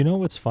You know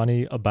what's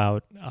funny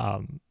about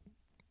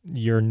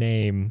your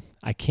name?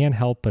 I can't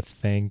help but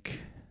think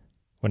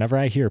whenever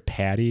I hear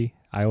Patty,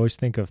 I always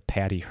think of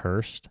Patty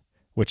Hearst,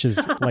 which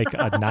is like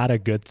not a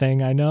good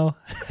thing. I know.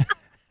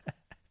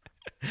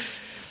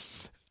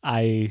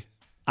 I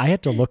I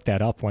had to look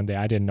that up one day.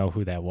 I didn't know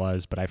who that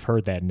was, but I've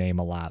heard that name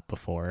a lot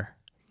before.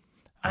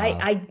 I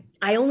Uh,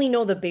 I only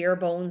know the bare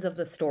bones of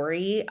the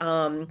story.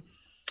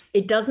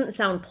 It doesn't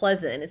sound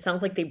pleasant. It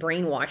sounds like they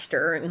brainwashed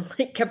her and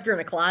like kept her in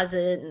a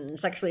closet and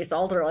sexually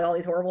assaulted her. Like all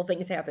these horrible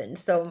things happened.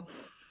 So,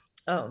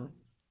 um,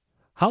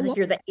 how like long?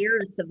 you're the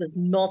heiress of this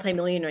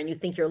multimillionaire and you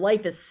think your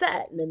life is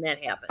set, and then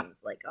that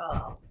happens. Like,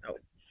 oh, so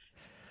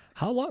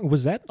How long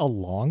was that? A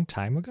long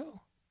time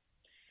ago?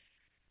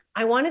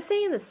 I want to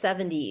say in the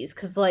 70s,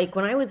 because like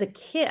when I was a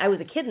kid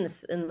in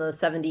the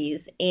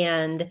 70s,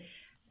 and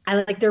I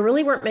like there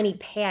really weren't many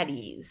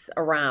Patties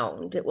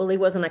around. It really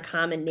wasn't a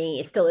common name.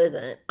 It still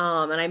isn't.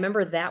 And I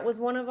remember that was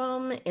one of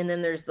them. And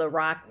then there's the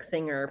rock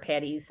singer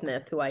Patti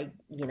Smith, who I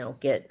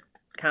get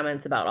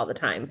comments about all the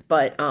time.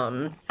 But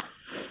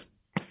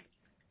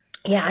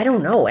yeah, I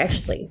don't know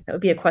actually. That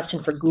would be a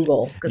question for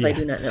Google because I Yeah.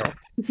 do not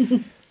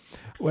know.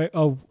 Wait.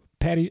 Oh,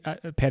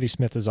 Patty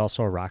Smith is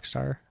also a rock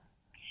star.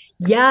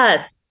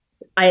 Yes.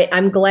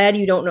 I'm glad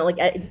you don't know.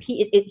 Like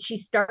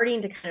she's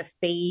starting to kind of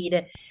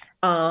fade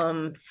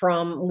from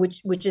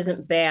which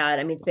isn't bad.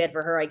 I mean, it's bad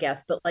for her, I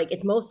guess, but like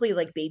it's mostly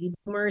like baby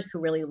boomers who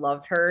really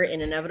loved her,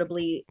 and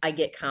inevitably I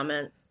get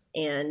comments,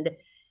 and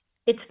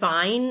it's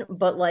fine,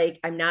 but like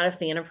I'm not a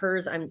fan of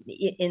hers. I'm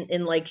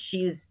in like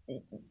she's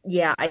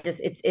yeah,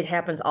 it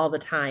happens all the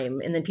time.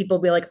 And then people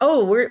will be like,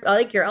 "Oh, I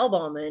like your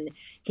album and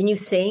can you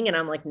sing?" And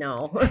I'm like,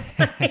 "No."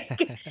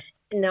 Like,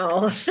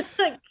 no.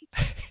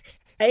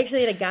 I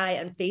actually had a guy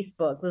on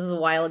Facebook. This is a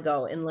while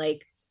ago, and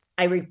like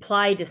I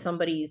replied to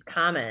somebody's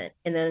comment,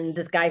 and then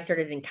this guy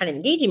started kind of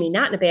engaging me,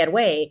 not in a bad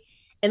way.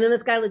 And then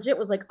this guy legit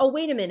was like, "Oh,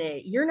 wait a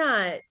minute, you're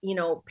not,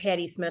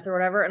 Patti Smith or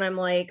whatever." And I'm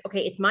like,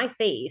 "Okay, it's my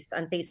face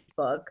on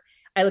Facebook.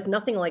 I look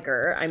nothing like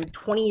her. I'm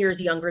 20 years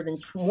younger than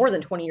more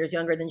than 20 years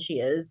younger than she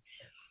is.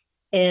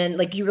 And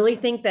like, do you really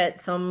think that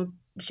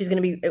she's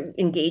going to be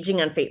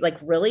engaging on like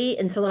really?"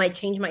 And so then I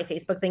changed my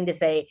Facebook thing to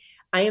say,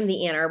 "I am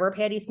the Ann Arbor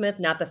Patti Smith,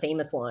 not the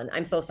famous one.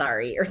 I'm so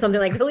sorry," or something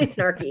like really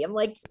snarky. I'm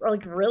like,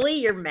 really?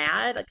 You're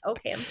mad? Like,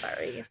 okay, I'm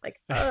sorry. Like,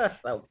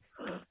 so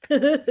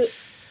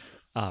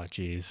Oh,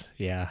 geez.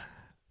 Yeah.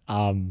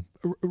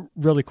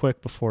 Really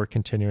quick before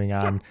continuing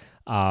yeah.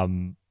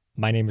 on,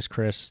 my name is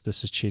Chris.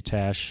 This is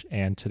Chee-Tash,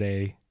 and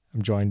today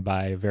I'm joined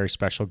by a very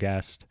special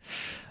guest,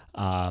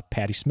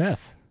 Patty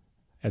Smith,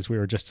 as we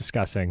were just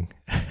discussing.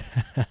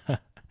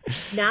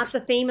 Not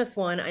the famous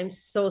one. I'm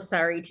so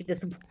sorry to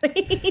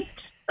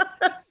disappoint.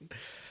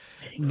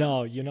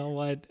 No, you know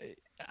what?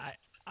 I,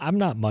 I'm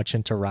not much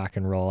into rock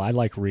and roll. I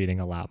like reading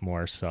a lot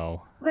more.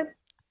 So Okay,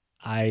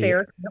 I,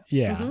 fair. Yep.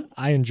 yeah, Hmm.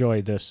 I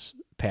enjoy this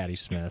Patty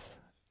Smith.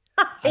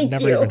 I've Thank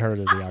never even you. heard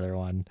of the other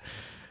one.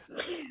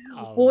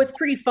 Well, Um, what's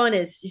pretty fun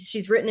is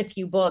she's written a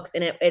few books,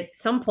 and at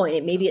some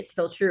point, maybe it's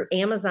still true.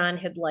 Amazon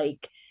had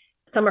like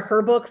some of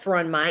her books were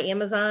on my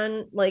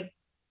Amazon like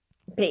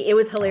it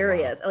was oh wow.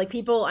 hilarious. Like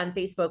people on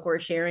Facebook were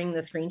sharing the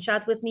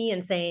screenshots with me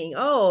and saying,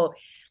 "Oh,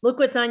 look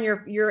what's on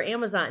your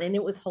Amazon," and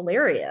it was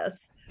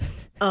hilarious.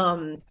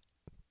 Um,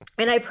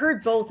 and I've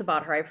heard both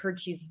about her. I've heard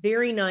she's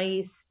very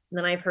nice, and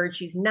then I've heard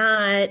she's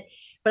not.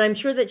 But I'm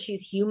sure that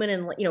she's human,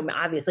 and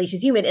obviously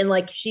she's human, and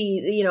like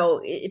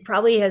it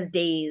probably has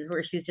days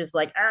where she's just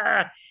like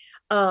ah.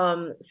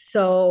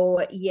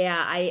 So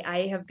yeah,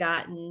 I have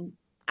gotten.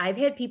 I've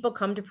had people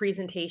come to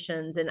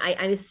presentations, and I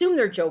assume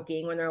they're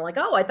joking when they're like,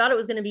 "Oh, I thought it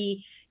was going to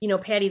be,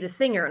 Patty the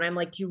singer," and I'm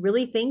like, "Do you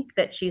really think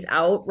that she's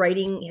out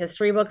writing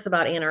history books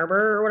about Ann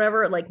Arbor or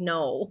whatever?" Like,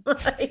 no.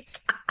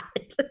 Like,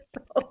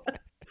 so,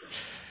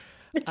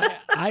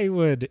 I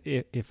would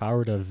if I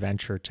were to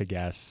venture to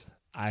guess,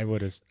 I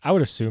would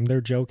assume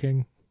they're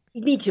joking.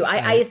 Me too. I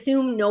I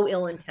assume no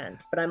ill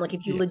intent, but I'm like,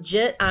 if you Yeah.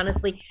 legit,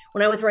 honestly,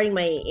 when I was writing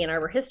my Ann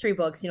Arbor history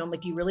books, I'm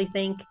like, do you really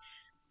think,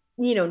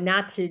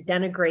 not to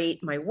denigrate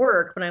my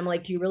work, but I'm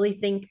like, do you really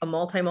think a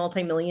multi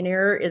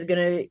millionaire is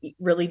gonna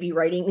really be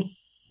writing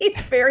these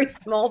very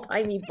small,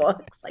 tiny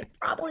books? Like,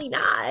 probably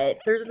not.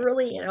 There's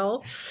really,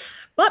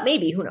 but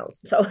maybe, who knows?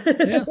 So,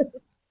 Yeah.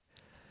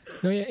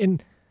 No, yeah,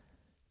 and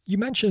you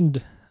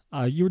mentioned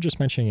you were just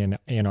mentioning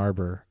Ann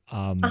Arbor.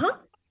 uh-huh.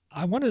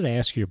 I wanted to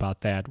ask you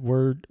about that.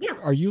 Yeah.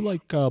 Are you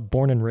like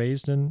born and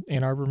raised in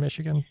Ann Arbor,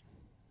 Michigan?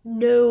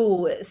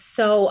 No.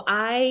 So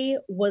I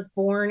was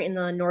born in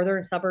the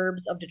northern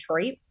suburbs of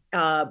Detroit,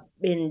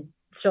 in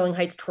Sterling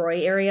Heights,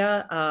 Troy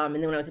area. And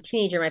then when I was a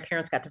teenager, my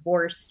parents got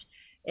divorced,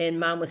 and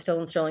mom was still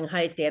in Sterling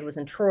Heights, dad was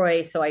in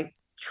Troy. So I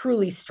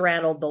truly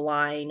straddled the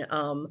line,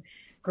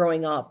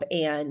 growing up.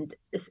 And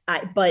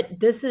but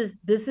this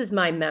is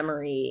my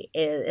memory,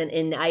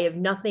 and I have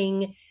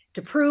nothing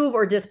to prove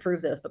or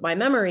disprove this, but my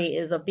memory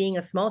is of being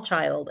a small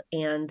child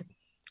and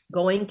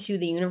going to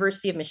the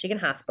University of Michigan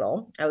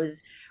Hospital. I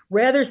was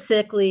rather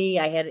sickly.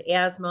 I had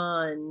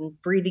asthma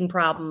and breathing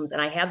problems.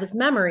 And I have this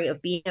memory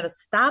of being at a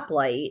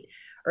stoplight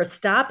or a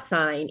stop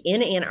sign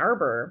in Ann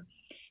Arbor.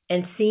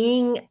 and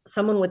seeing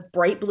someone with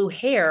bright blue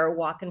hair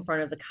walk in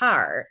front of the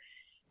car.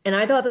 And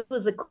I thought this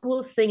was the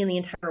coolest thing in the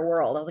entire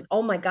world. I was like,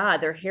 oh my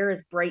God, their hair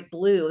is bright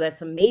blue.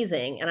 That's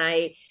amazing. And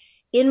I,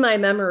 in my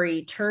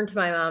memory, turned to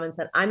my mom and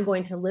said, I'm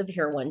going to live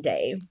here one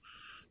day.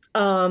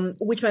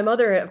 Which my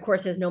mother, of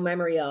course, has no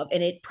memory of.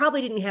 And it probably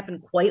didn't happen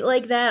quite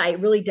like that. I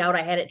really doubt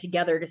I had it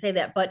together to say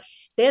that, but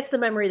that's the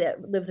memory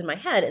that lives in my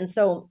head. And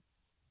so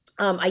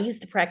I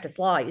used to practice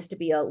law. I used to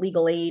be a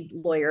legal aid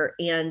lawyer.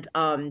 And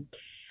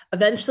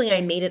eventually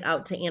I made it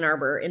out to Ann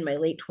Arbor in my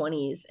late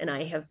 20s. And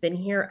I have been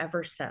here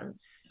ever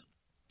since.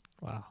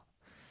 Wow.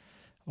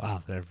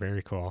 Wow, they're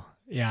very cool.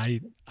 Yeah, I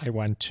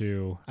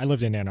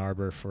lived in Ann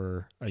Arbor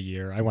for a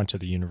year. I went to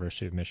the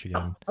University of Oh,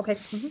 Michigan. okay.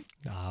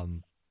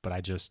 Mhm.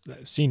 But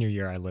senior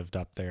year, I lived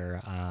up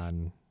there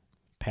on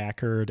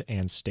Packard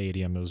and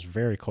Stadium. It was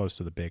very close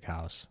to the big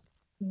house.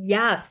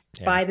 Yes,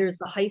 Yeah. by there's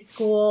the high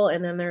school,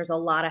 and then there's a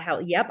lot of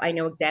house. Yep, I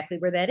know exactly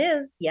where that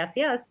is. Yes,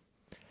 yes.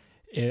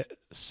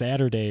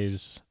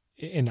 Saturdays,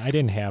 and I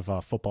didn't have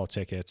football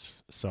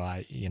tickets, so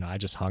I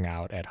just hung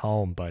out at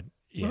home. But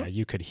yeah, Mhm.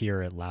 you could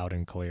hear it loud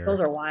and Those clear.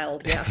 are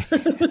wild. Yeah.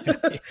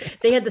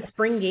 They had the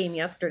spring game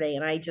yesterday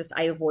and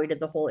I avoided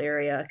the whole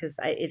area because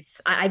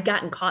I've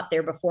gotten caught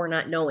there before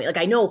not knowing. Like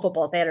I know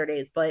football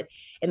Saturdays, but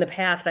in the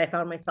past I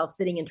found myself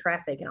sitting in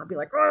traffic and I'll be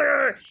like,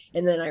 "Arr!"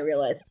 And then I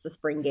realize it's the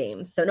spring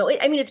game. So no,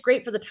 I mean it's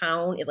great for the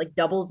town. It like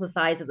doubles the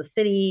size of the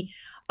city.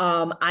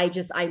 I'm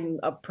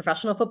a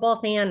professional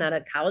football fan, not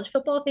a college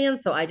football fan,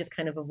 so I just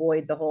kind of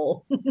avoid the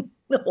whole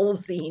the whole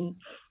scene.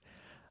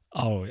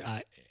 Oh,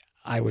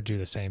 I would do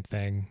the same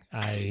thing.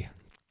 I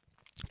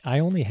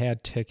only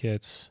had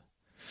tickets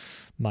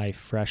my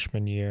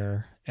freshman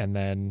year, and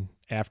then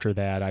after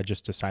that, I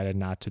just decided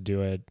not to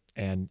do it.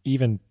 And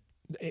even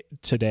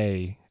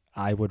today,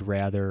 I would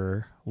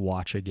rather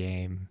watch a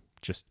game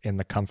just in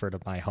the comfort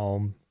of my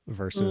home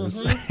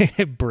versus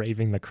Hmm.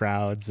 braving the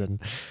crowds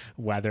and And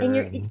weather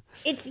you're and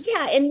it's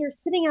yeah, and you're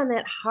sitting on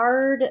that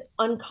hard,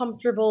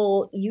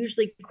 uncomfortable,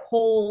 usually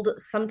cold,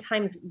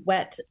 sometimes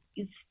wet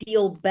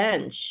steel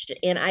bench.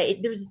 And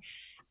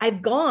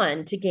I've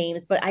gone to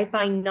games, but I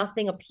find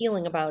nothing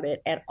appealing about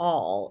it at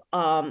all.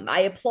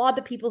 I applaud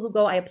the people who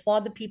go. I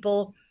applaud the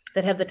people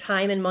that have the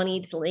time and money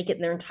to make it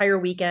their entire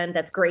weekend.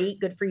 That's great,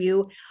 good for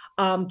you.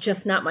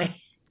 Just not my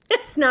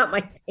it's not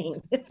my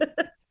thing.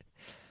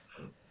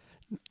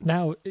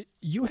 now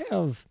you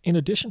have, in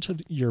addition to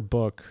your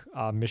book,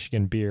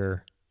 Michigan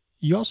Beer,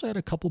 you also had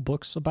a couple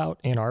books about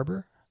Ann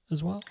Arbor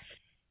as well.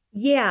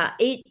 Yeah,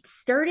 it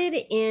started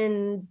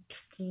in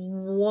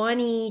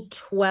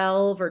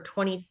 2012 or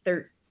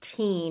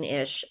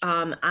 2013-ish.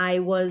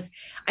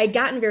 I'd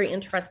gotten very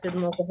interested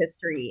in local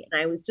history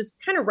and I was just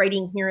kind of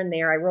writing here and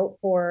there. I wrote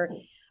for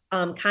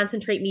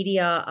Concentrate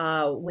Media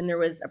when there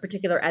was a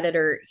particular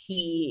editor.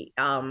 He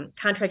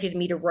contracted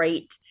me to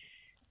write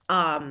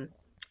um,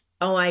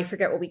 oh, I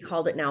forget what we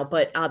called it now,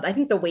 but I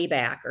think the way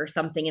back or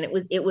something. And it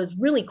was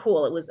really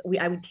cool.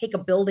 I would take a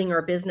building or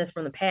a business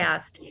from the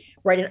past,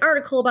 write an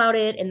article about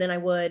it, and then I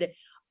would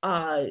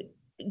uh,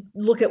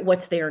 look at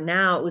what's there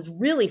now. It was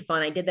really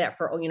fun. I did that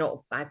for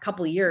a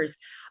couple of years.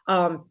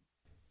 Um,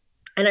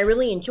 and I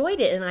really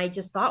enjoyed it. And I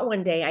just thought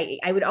one day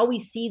I would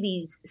always see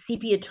these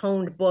sepia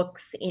toned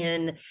books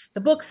in the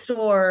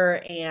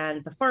bookstore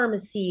and the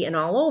pharmacy and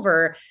all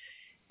over,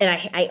 and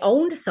I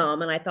owned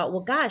some and I thought,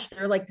 well, gosh,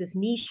 they're like this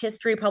niche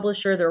history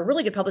publisher. They're a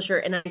really good publisher.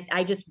 And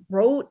I just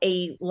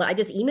I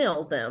just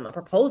emailed them a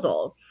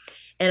proposal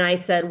and I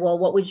said, well,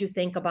 what would you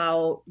think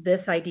about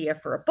this idea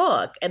for a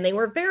book? And they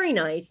were very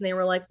nice. And they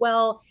were like,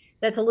 well,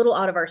 that's a little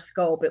out of our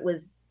scope. It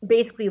was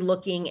basically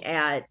looking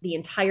at the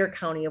entire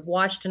county of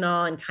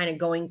Washtenaw and kind of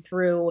going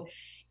through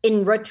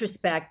in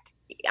retrospect.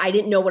 I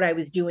didn't know what I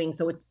was doing.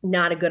 So it's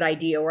not a good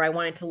idea. Or I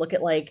wanted to look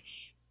at like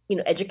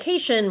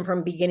education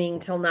from beginning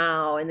till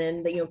now, and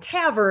then the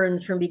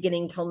taverns from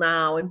beginning till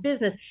now, and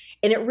business,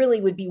 and it really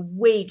would be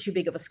way too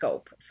big of a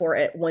scope for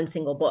it one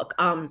single book.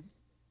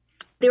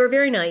 They were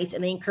very nice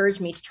and they encouraged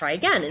me to try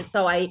again, and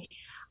so I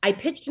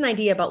pitched an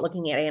idea about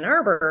looking at Ann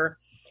Arbor,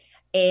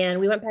 and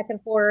we went back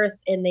and forth,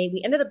 and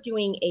we ended up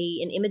doing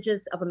an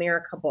Images of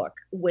America book,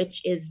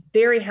 which is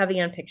very heavy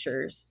on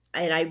pictures.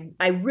 And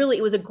I really,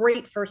 it was a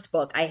great first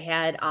book. I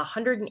had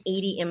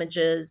 180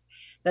 images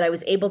that I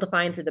was able to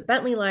find through the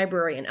Bentley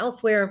Library and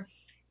elsewhere,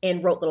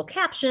 and wrote little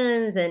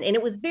captions, and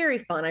it was very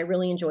fun. I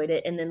really enjoyed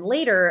it. And then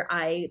later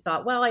I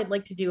thought, well, I'd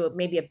like to do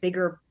maybe a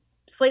bigger,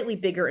 slightly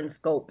bigger in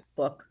scope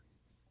book.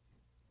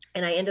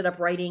 And I ended up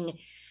writing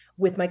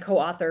with my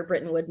co-author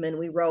Britton Woodman.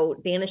 We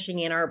wrote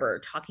Vanishing Ann Arbor,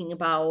 talking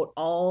about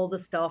all the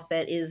stuff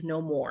that is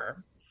no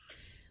more,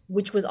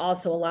 which was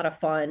also a lot of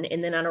fun.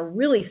 And then on a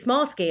really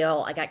small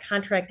scale, I got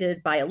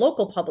contracted by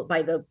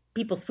by the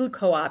People's Food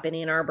Co-op in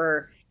Ann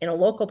Arbor and a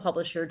local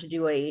publisher to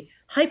do a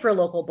hyper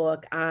local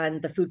book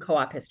on the food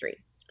co-op history.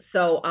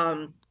 So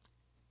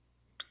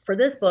for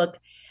this book,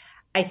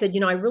 I said,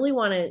 I really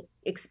want to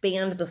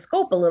expand the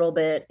scope a little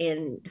bit.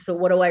 And so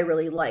what do I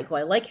really like?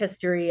 Well, I like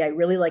history. I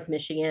really like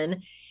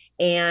Michigan.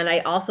 And I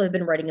also have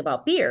been writing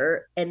about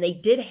beer, and they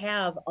did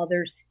have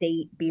other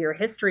state beer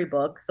history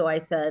books. So I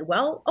said,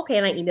 well, okay.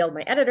 And I emailed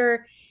my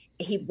editor.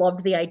 He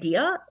loved the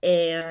idea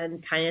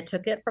and kind of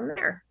took it from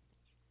there.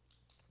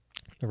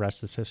 The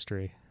rest is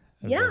history,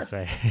 as they Yes,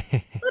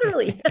 say.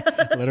 literally.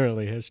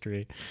 Literally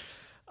history.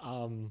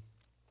 Um,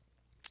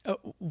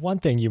 One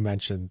thing you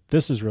mentioned,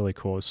 this is really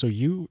cool. So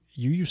you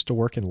used to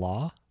work in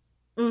law.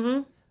 hmm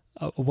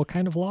What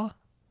kind of law?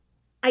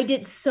 I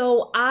did.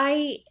 So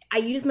I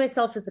use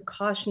myself as a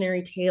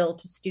cautionary tale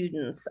to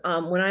students.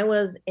 When I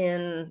was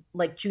in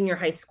like junior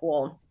high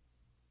school,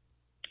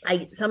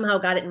 I somehow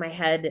got it in my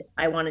head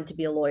I wanted to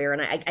be a lawyer,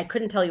 and I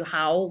couldn't tell you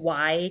how,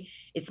 why.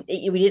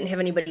 We didn't have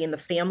anybody in the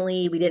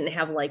family. We didn't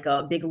have like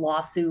a big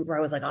lawsuit where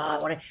I was like, oh, I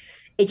want to.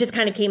 It just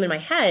kind of came in my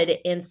head,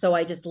 and so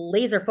I just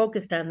laser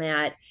focused on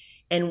that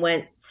and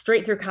went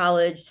straight through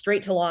college,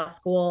 straight to law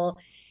school,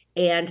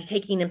 and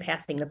taking and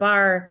passing the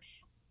bar.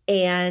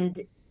 And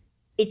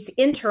it's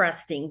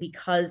interesting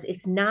because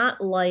it's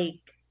not like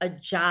a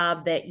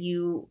job that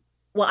you,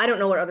 well, I don't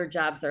know what other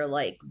jobs are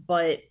like,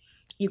 but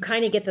you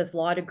kind of get this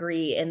law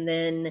degree and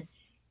then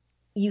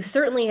you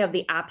certainly have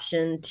the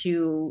option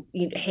to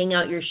hang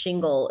out your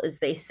shingle, as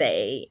they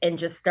say, and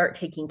just start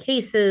taking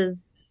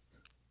cases.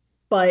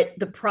 But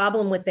the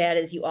problem with that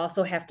is you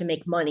also have to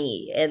make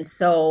money. And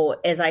so,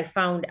 as I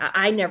found,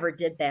 I never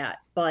did that.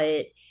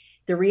 But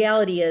the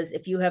reality is,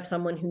 if you have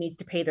someone who needs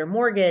to pay their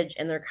mortgage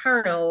and their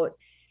car note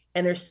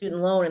and their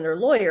student loan and their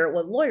lawyer,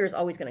 well, lawyer's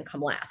always going to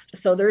come last.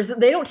 So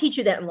they don't teach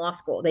you that in law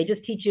school. They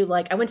just teach you,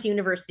 like, I went to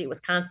University of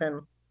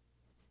Wisconsin,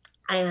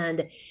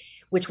 and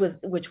which was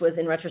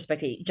in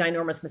retrospect a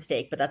ginormous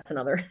mistake, but that's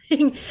another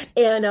thing.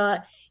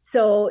 And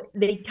so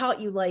they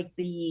taught you like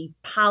the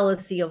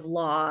policy of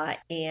law,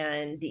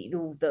 and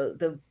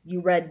the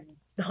you read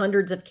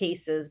hundreds of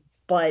cases,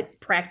 but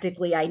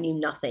practically I knew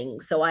nothing.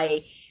 So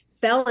I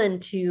fell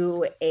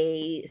into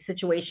a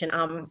situation.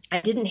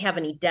 I didn't have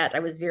any debt. I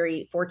was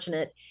very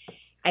fortunate.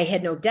 I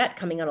had no debt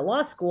coming out of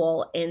law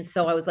school. And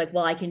so I was like,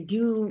 well, I can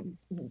do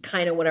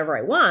kind of whatever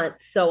I want.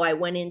 So I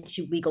went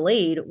into legal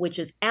aid, which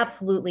is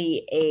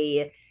absolutely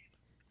a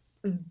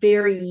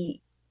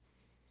very,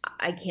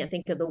 I can't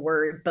think of the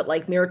word, but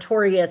like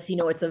meritorious,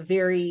 it's a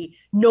very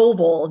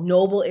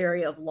noble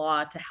area of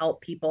law to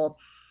help people.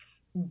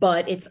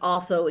 But it's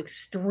also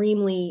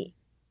extremely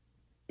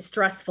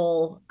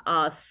stressful,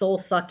 soul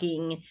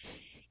sucking,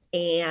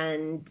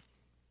 and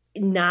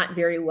not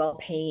very well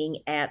paying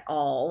at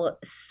all.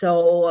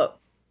 So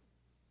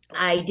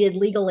I did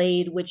legal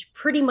aid, which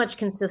pretty much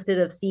consisted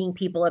of seeing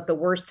people at the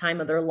worst time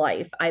of their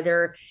life,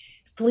 either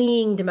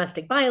fleeing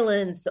domestic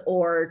violence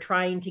or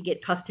trying to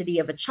get custody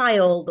of a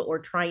child or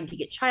trying to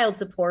get child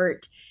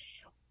support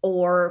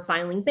or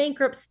filing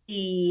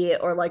bankruptcy,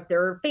 or like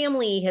their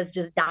family has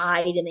just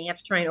died and they have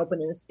to try and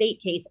open an estate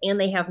case and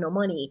they have no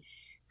money.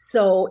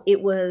 So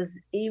it was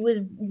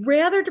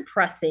rather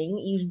depressing.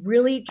 You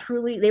really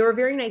truly, they were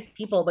very nice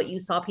people, but you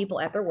saw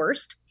people at their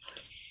worst.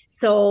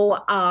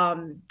 So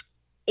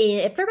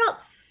after about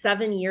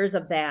 7 years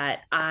of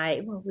that,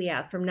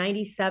 from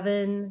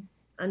 97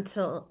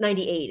 until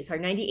 98, sorry,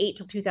 98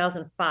 till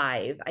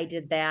 2005, I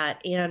did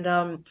that. And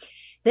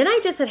then I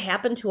just had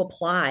happened to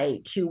apply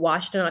to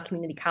Washtenaw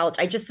Community College.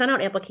 I just sent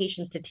out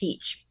applications to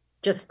teach.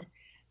 Just,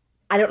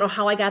 I don't know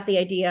how I got the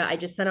idea. I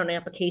just sent out an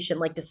application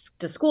like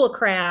to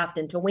Schoolcraft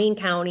and to Wayne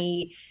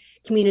County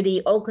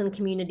Community, Oakland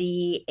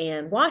Community,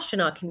 and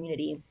Washtenaw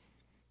Community.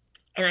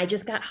 And I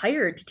just got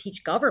hired to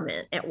teach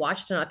government at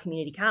Washtenaw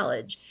Community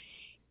College.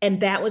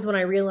 And that was when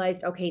I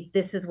realized, okay,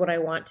 this is what I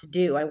want to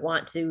do. I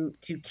want to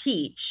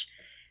teach.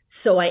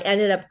 So I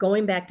ended up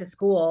going back to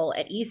school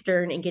at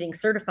Eastern and getting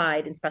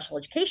certified in special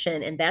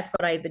education. And that's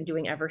what I've been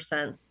doing ever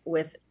since,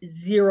 with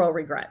zero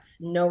regrets,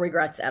 no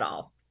regrets at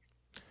all.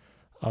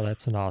 Oh,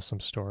 that's an awesome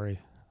story.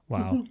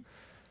 Wow.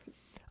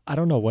 I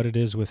don't know what it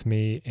is with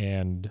me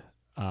and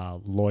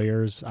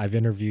lawyers. I've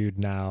interviewed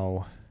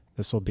now,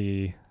 this will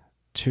be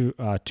two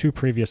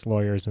previous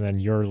lawyers and then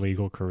your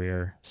legal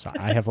career. So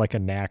I have like a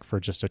knack for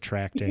just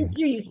attracting.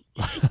 You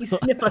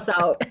sniff us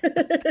out.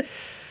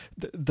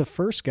 The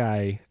first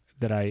guy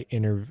that I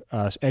interviewed,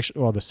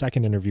 actually, well, the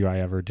second interview I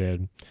ever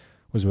did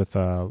was with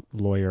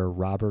lawyer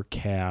Robert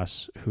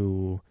Cass,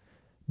 who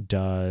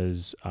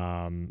does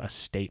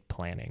estate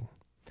planning.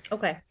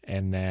 Okay.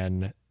 And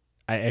then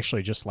I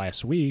actually just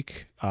last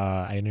week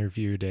I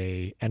interviewed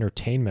a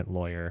entertainment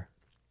lawyer.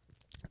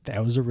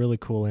 That was a really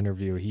cool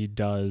interview. He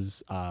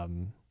does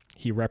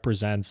he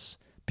represents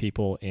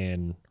people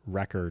in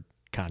record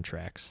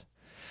contracts.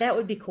 That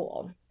would be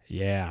cool.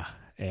 Yeah,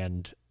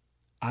 and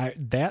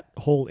that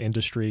whole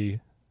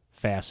industry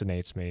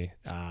fascinates me.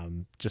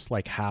 Just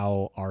like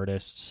how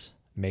artists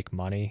make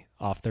money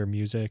off their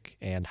music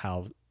and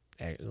how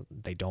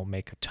they don't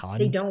make a ton.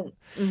 They don't.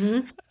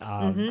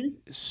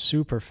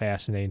 Super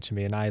fascinating to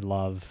me, and I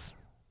love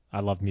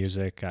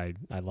music. I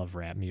love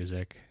rap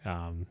music.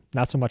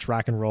 Not so much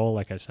rock and roll,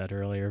 like I said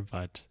earlier,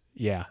 but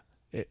yeah,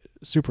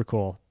 super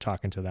cool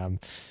talking to them,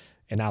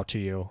 and out to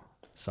you.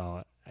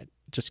 So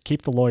just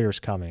keep the lawyers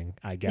coming,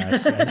 I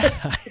guess.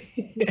 Just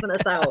keep sniffing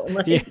us out.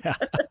 Yeah.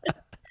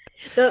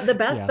 The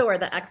best Yeah. though are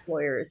the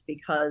ex-lawyers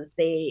because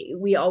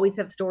we always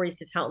have stories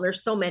to tell. And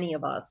there's so many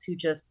of us who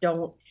just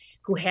don't,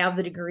 who have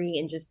the degree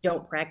and just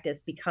don't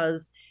practice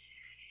because,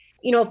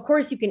 of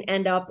course you can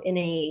end up in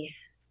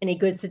a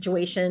good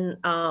situation,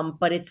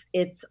 but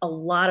it's a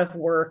lot of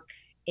work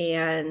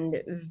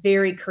and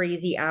very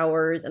crazy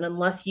hours. And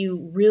unless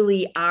you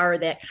really are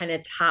that kind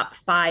of top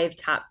five,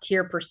 top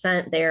tier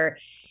percent there,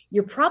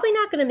 you're probably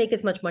not going to make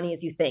as much money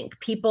as you think.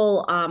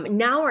 People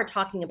now are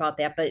talking about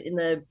that, but in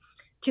the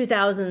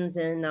 2000s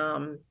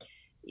and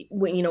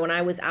when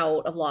I was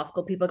out of law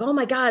school, people are like, oh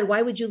my God,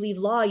 why would you leave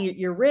law?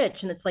 You're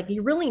rich. And it's like,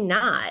 you're really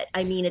not.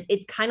 I mean,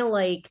 it's kind of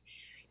like,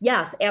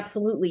 yes,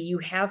 absolutely. You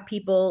have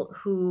people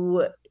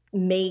who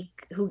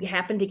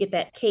happen to get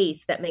that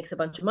case that makes a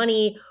bunch of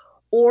money,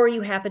 or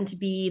you happen to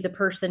be the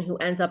person who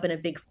ends up in a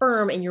big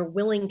firm and you're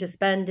willing to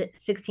spend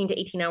 16 to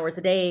 18 hours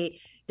a day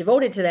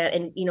devoted to that.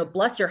 And,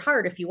 bless your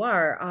heart if you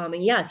are.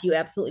 And yes, you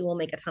absolutely will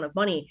make a ton of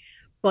money,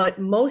 but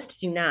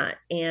most do not.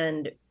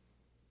 And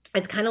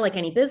it's kind of like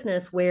any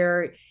business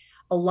where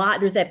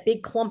there's that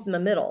big clump in the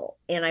middle.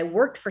 And I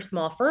worked for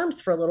small firms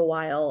for a little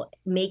while,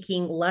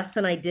 making less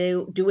than I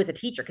do as a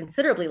teacher,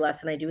 considerably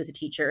less than I do as a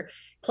teacher.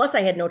 Plus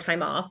I had no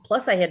time off,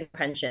 plus I had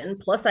pension,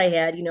 plus I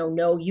had,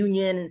 no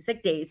union and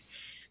sick days.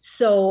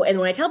 So, and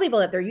when I tell people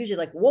that, they're usually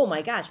like, whoa,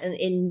 my gosh.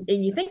 And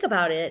you think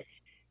about it,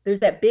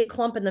 there's that big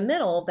clump in the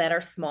middle that are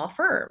small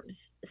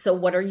firms. So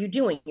what are you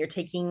doing? You're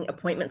taking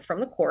appointments from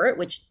the court,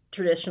 which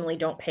traditionally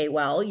don't pay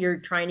well. You're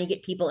trying to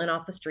get people in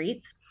off the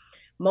streets.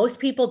 Most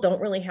people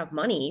don't really have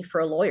money for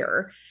a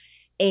lawyer.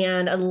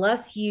 And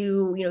unless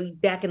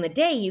back in the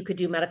day, you could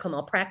do medical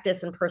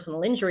malpractice and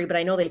personal injury, but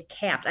I know they've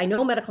capped. I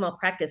know medical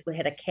malpractice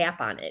had a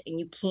cap on it, and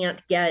you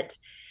can't get,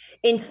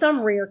 in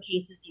some rare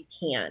cases, you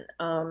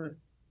can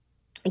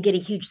get a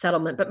huge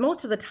settlement, but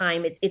most of the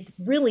time, it's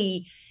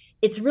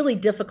really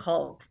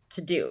difficult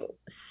to do.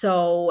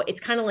 So it's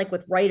kind of like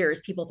with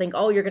writers, people think,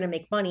 oh, you're going to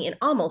make money, and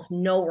almost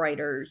no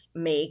writers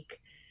make,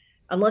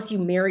 unless you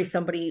marry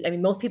somebody. I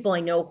mean, most people I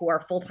know who are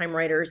full-time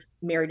writers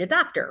married a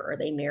doctor, or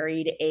they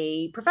married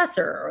a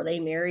professor, or they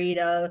married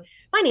a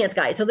finance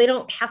guy. So they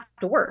don't have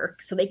to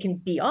work, so they can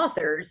be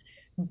authors.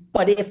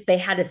 But if they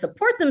had to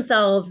support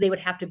themselves, they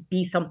would have to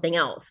be something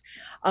else.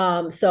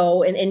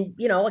 So, and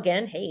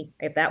again, hey,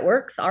 if that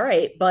works, all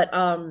right. But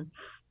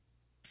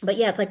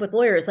yeah, it's like with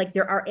lawyers, like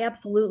there are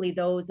absolutely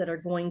those that are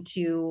going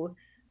to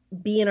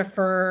be in a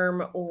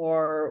firm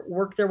or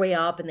work their way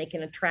up and they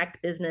can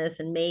attract business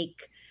and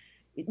make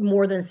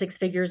more than six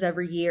figures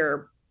every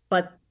year.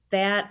 But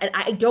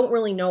I don't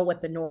really know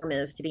what the norm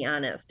is, to be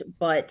honest.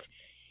 But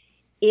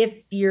if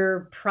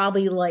you're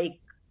probably like,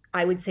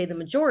 I would say the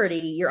majority,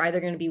 you're either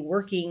going to be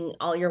working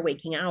all your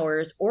waking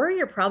hours, or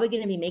you're probably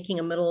going to be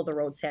making a middle of the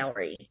road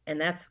salary. And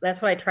that's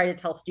what I try to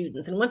tell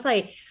students. And once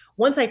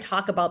I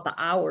talk about the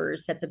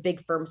hours that the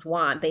big firms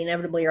want, they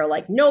inevitably are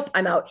like, nope,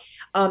 I'm out.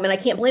 And I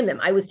can't blame them.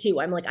 I was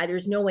too. I'm like,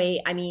 there's no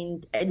way. I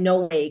mean,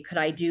 no way could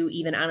I do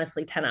even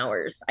honestly 10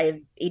 hours. I have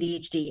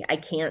ADHD. I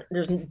can't. I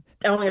don't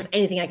think there's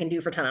anything I can do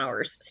for 10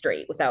 hours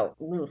straight without.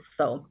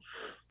 So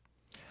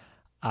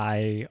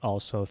I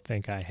also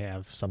think I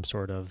have some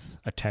sort of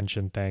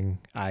attention thing.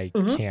 I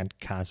mhm. can't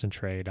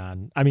concentrate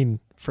on, I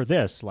mean, for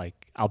this,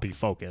 like, I'll be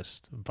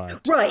focused,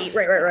 but Right,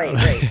 right, right, um,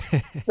 right,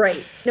 right.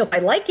 Right. No, if I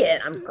like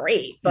it, I'm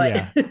great.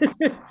 But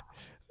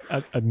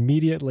yeah.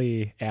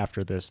 Immediately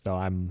after this, though,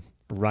 I'm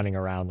running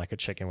around like a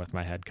chicken with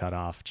my head cut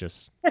off,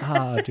 just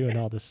doing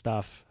all this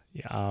stuff.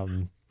 Yeah,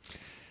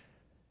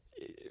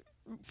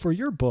 for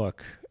your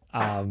book,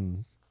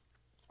 um,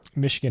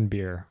 Michigan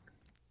Beer,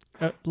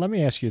 let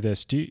me ask you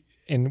this: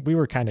 and we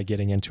were kind of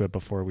getting into it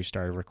before we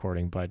started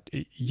recording, but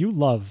you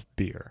love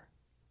beer.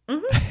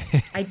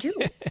 mhm, I do.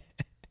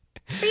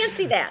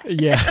 Fancy that.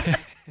 Yeah.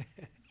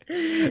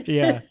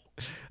 Yeah.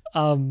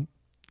 Um,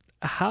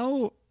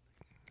 how,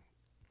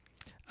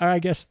 or I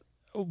guess,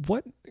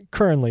 what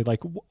currently,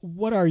 like,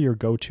 what are your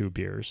go-to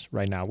beers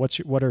right now?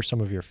 What are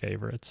some of your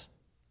favorites?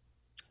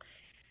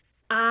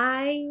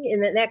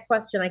 And that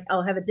question,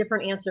 I'll have a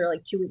different answer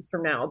like 2 weeks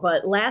from now.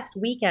 But last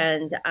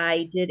weekend,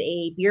 I did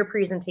a beer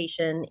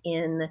presentation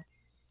in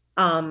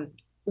um,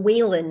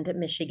 Wayland,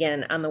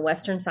 Michigan, on the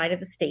western side of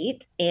the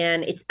state.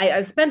 And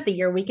I've spent the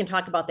year, we can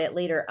talk about that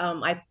later.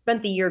 I've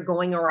spent the year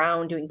going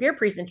around doing beer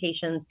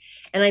presentations,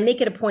 and I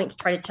make it a point to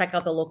try to check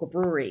out the local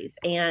breweries.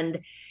 And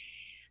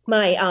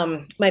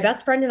my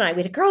best friend and I,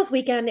 we had a girls'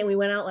 weekend, and we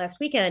went out last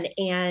weekend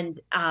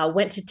and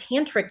went to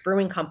Tantric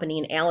Brewing Company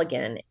in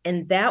Allegan,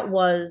 and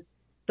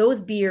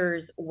those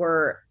beers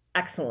were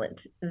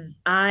excellent.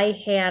 I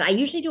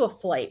usually do a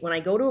flight when I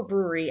go to a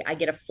brewery. I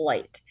get a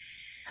flight.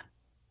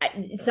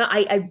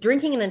 I'm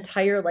drinking an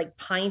entire like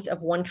pint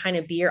of one kind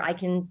of beer. I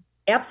can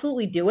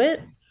absolutely do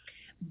it,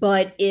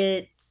 but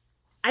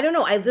I don't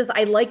know.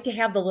 I like to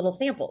have the little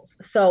samples.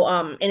 So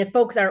and if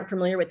folks aren't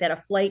familiar with that, a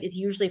flight is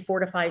usually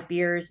 4 to 5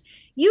 beers,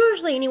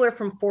 usually anywhere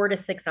from 4 to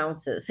 6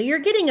 ounces. So you're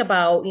getting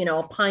about,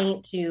 a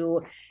pint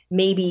to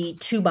maybe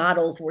two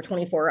bottles were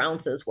 24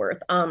 ounces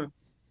worth.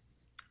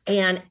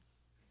 And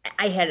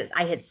I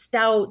had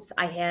stouts.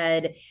 I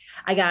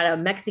got a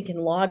Mexican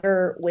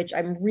lager, which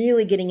I'm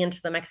really getting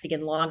into the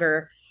Mexican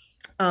lager.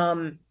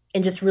 And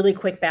just really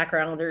quick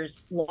background,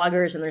 there's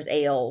lagers and there's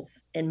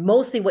ales. And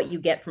mostly what you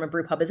get from a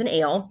brew pub is an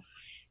ale,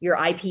 your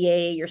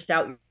IPA, your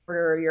stout, your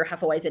porter, your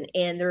Hefeweizen,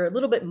 and they're a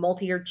little bit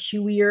maltier,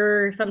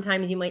 chewier,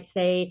 sometimes you might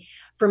say,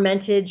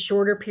 fermented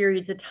shorter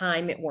periods of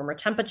time at warmer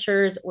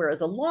temperatures,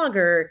 whereas a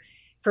lager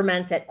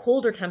ferments at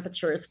colder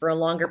temperatures for a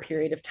longer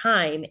period of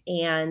time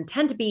and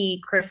tend to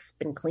be crisp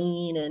and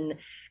clean and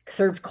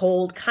served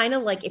cold, kind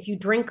of like if you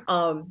drink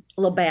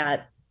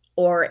Labatt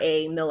or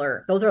a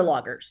Miller. Those are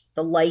lagers,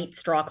 the light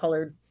straw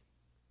colored.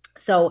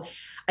 So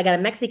I got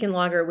a Mexican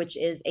lager, which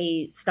is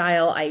a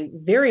style I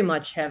very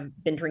much have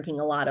been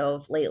drinking a lot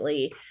of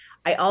lately.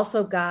 I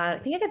think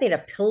I got that a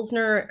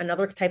Pilsner,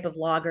 another type of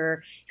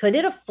lager. So I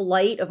did a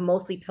flight of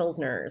mostly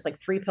Pilsners, like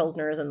three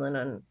Pilsners and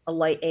then a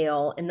light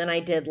ale. And then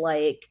I did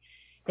like,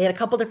 they had a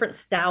couple different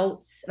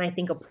stouts and I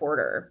think a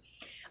porter.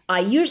 I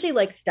usually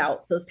like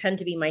stouts. Those tend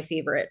to be my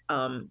favorite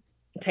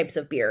types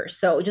of beer.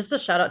 So just a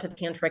shout out to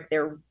Tantric.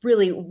 They're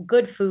really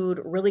good food,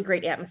 really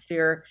great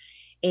atmosphere.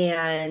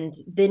 And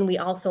then we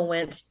also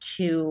went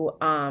to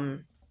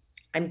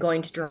I'm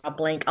going to draw a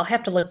blank. I'll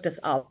have to look this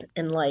up.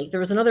 And like there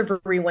was another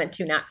brewery we went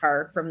to not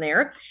far from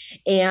there.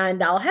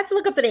 And I'll have to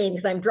look up the name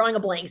because I'm drawing a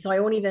blank. So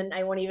I won't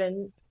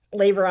even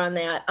labor on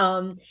that.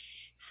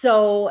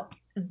 So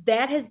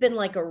that has been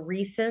like a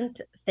recent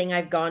thing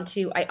I've gone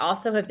to. I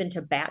also have been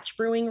to Batch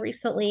Brewing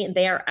recently, and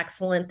they are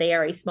excellent. They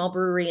are a small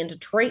brewery in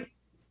Detroit.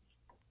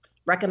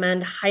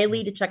 Recommend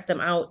highly to check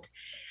them out.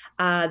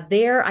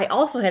 There, I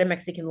also had a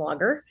Mexican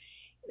lager.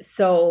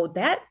 So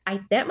that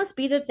must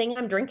be the thing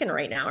I'm drinking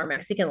right now are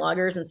Mexican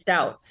lagers and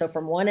stouts. So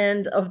from one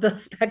end of the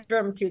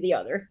spectrum to the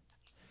other.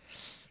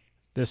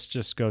 This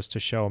just goes to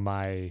show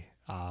my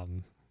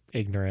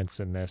ignorance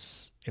in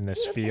this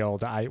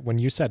field. I when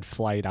you said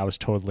flight, I was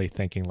totally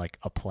thinking like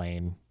a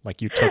plane.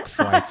 Like you took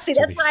flights See, to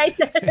that's these. why I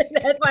said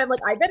that's why I'm like,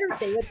 I better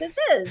say what this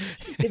is.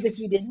 Because if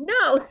you didn't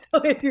know, so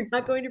if you're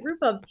not going to brew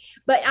pubs.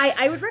 But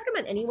I would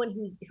recommend anyone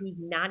who's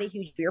not a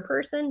huge beer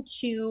person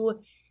to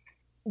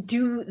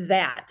do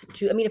that.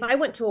 To I mean, if I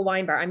went to a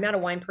wine bar, I'm not a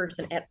wine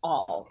person at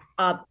all.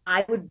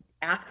 I would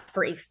ask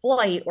for a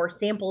flight or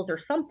samples or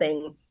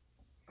something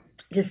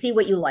to see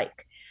what you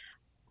like.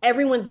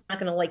 Everyone's not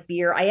going to like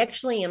beer. I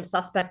actually am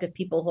suspect of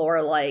people who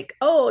are like,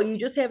 oh, you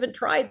just haven't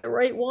tried the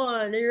right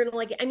one. Or you're going to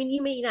like it. I mean,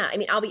 you may not. I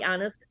mean, I'll be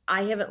honest,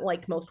 I haven't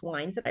liked most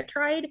wines that I've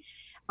tried.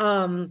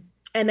 Um,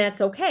 and that's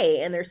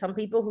okay. And there's some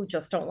people who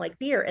just don't like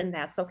beer, and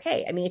that's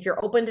okay. I mean, if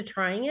you're open to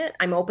trying it,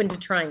 I'm open to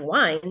trying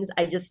wines.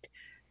 I'm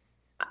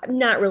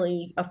not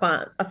really a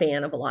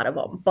fan of a lot of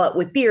them. But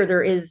with beer,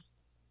 there is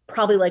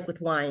probably like with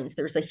wines,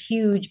 there's a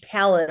huge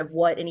palette of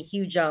what and a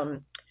huge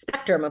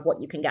spectrum of what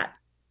you can get.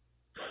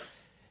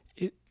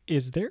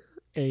 Is there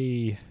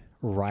a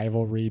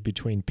rivalry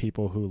between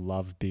people who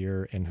love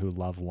beer and who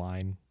love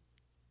wine?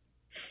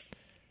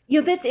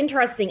 That's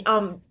interesting.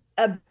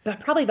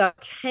 Probably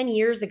about 10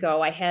 years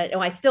ago,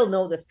 I still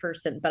know this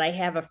person, but I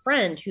have a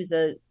friend who's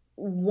a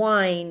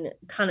wine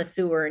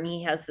connoisseur, and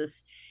he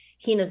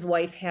and his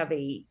wife have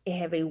a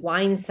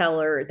wine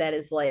cellar that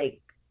is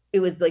like, it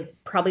was like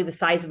probably the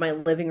size of my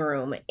living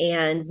room.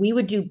 And we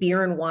would do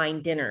beer and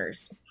wine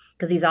dinners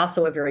because he's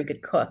also a very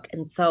good cook.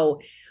 And so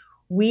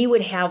we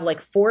would have like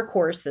four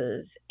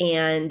courses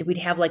and we'd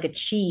have like a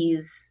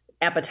cheese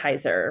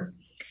appetizer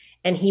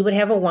and he would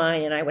have a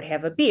wine and I would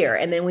have a beer.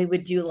 And then we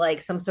would do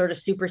like some sort of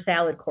super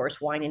salad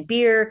course, wine and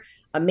beer,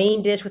 a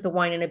main dish with a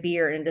wine and a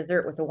beer, and a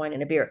dessert with a wine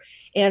and a beer.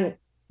 And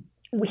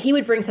he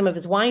would bring some of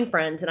his wine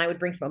friends and I would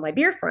bring some of my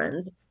beer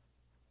friends.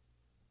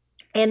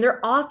 And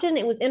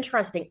it was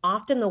interesting.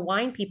 Often the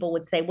wine people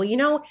would say,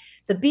 well,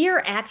 the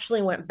beer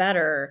actually went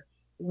better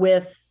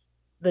with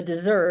the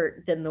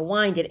dessert than the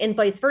wine did, and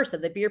vice versa.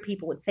 The beer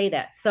people would say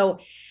that. So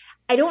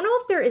I don't know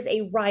if there is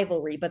a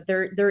rivalry, but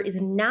there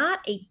is not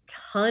a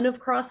ton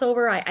of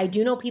crossover. I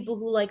do know people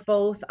who like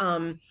both.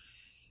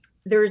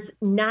 There's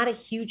not a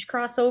huge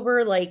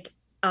crossover. Like,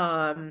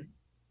 I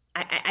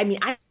mean,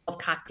 I love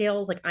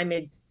cocktails. Like,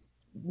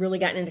 really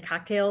gotten into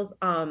cocktails.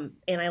 And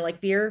I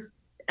like beer.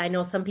 I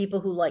know some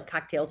people who like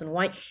cocktails and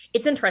wine.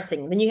 It's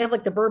interesting. Then you have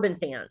like the bourbon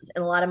fans,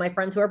 and a lot of my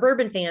friends who are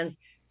bourbon fans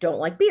don't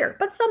like beer,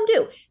 but some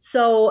do.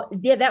 So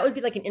yeah, that would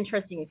be like an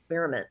interesting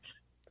experiment.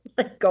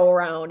 Like go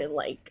around and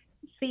like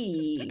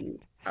see,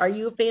 are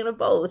you a fan of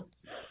both?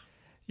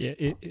 Yeah,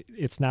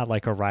 it's not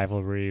like a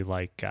rivalry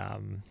like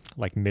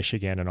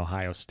Michigan and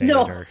Ohio State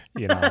No, or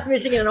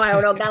Michigan and Ohio.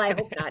 No, God, I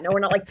hope not. No, we're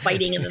not like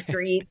fighting in the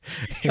streets,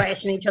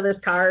 trashing each other's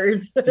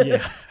cars.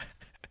 yeah.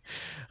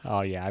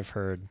 Oh yeah, I've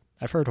heard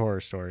horror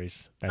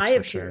stories. That's I for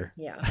have too. sure.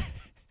 Yeah.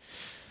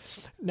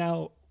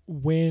 Now,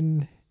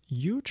 when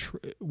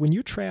when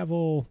you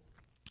travel,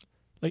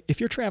 like if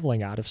you're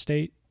traveling out of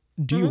state,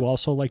 do you Mhm.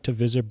 also like to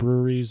visit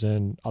breweries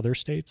in other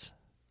states?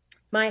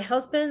 My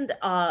husband,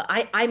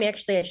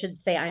 I should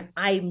say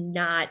I'm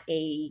not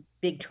a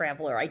big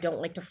traveler. I don't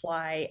like to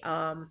fly.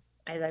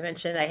 as I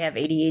mentioned, I have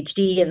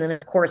ADHD. And then,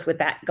 of course, with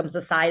that comes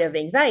the side of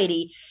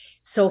anxiety.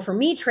 So for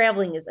me,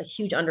 traveling is a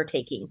huge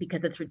undertaking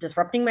because it's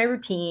disrupting my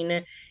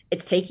routine.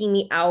 It's taking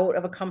me out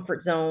of a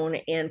comfort zone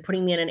and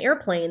putting me in an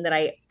airplane that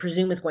I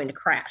presume is going to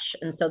crash.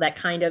 And so that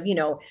kind of,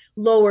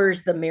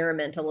 lowers the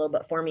merriment a little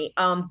bit for me.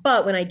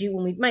 But when I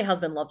do, my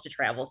husband loves to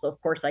travel. So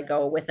of course I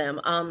go with him.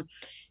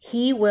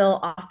 He will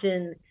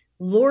often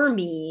lure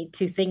me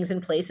to things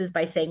and places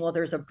by saying, well,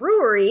 there's a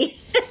brewery.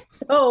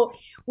 So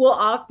we'll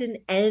often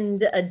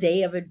end a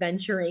day of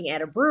adventuring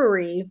at a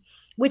brewery,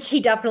 which he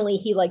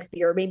likes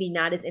beer, maybe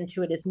not as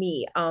into it as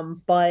me.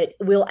 But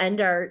we'll end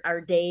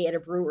our day at a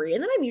brewery.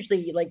 And then I'm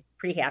usually like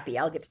pretty happy.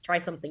 I'll get to try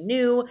something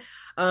new.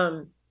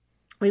 Um,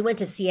 we went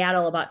to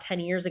Seattle about 10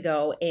 years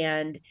ago,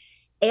 and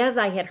as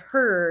I had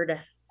heard,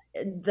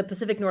 the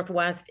Pacific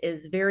Northwest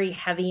is very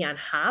heavy on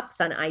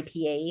hops, on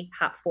IPA,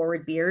 hop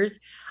forward beers.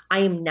 I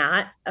am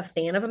not a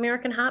fan of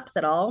American hops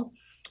at all.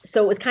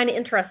 So it was kind of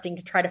interesting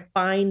to try to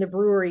find the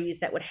breweries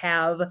that would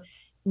have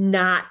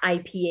not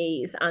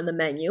IPAs on the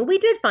menu. We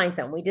did find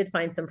some. We did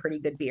find some pretty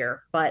good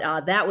beer,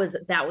 but that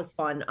was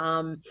fun.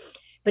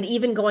 But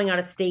even going out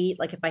of state,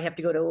 like if I have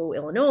to go to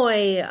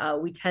Illinois,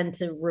 we tend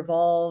to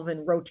revolve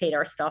and rotate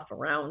our stuff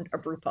around a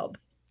brew pub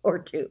or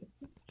two.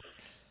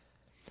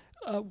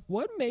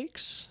 What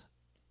makes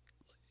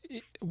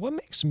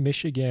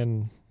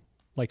Michigan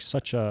like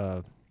such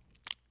a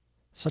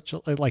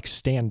like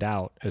stand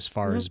out as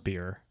far as Mhm.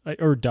 beer?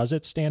 Or does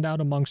it stand out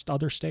amongst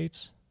other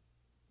states?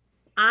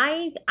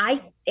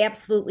 I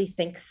absolutely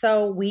think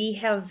so. We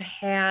have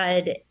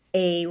had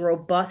a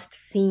robust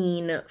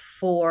scene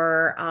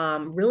for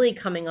really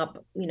coming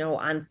up,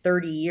 on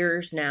 30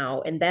 years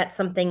now. And that's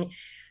something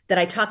that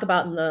I talk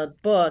about in the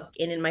book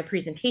and in my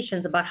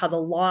presentations about how the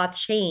law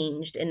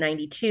changed in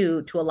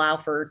 92 to allow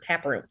for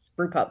tap rooms,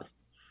 brew pubs.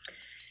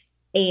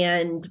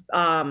 And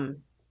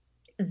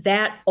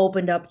that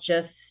opened up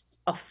just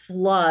a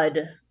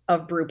flood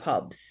of brew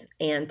pubs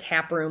and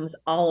tap rooms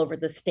all over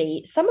the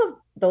state. Some of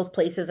those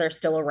places are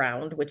still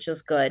around, which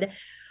is good.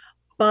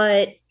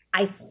 But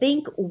I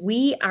think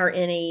we are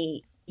in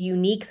a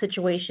unique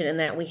situation in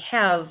that we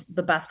have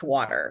the best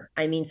water.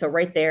 I mean, so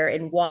right there,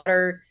 and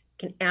water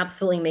can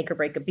absolutely make or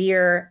break a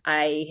beer.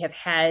 I have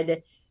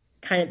had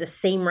kind of the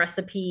same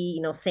recipe,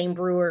 same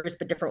brewers,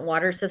 but different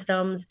water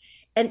systems.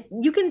 And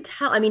you can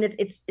tell, I mean,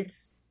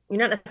 it's you're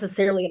not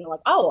necessarily gonna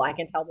like, oh, I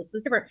can tell this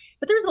is different,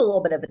 but there's a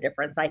little bit of a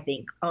difference, I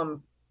think.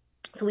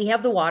 So we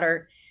have the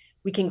water,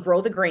 we can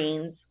grow the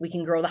grains, we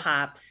can grow the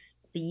hops,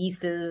 the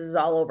yeast is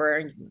all over,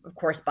 and of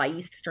course, by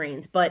yeast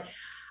strains. But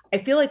I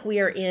feel like we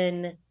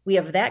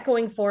have that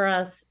going for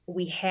us.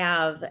 We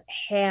have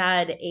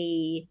had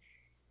a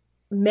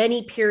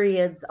many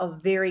periods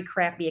of very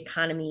crappy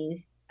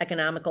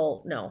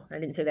economical, no, I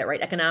didn't say that right.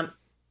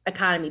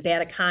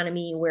 Bad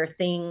economy, where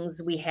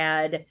things we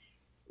had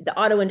the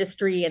auto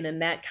industry, and then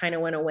that kind of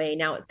went away.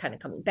 Now it's kind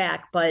of coming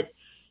back. But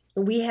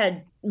we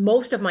had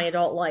most of my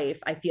adult life,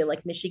 I feel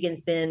like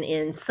Michigan's been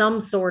in some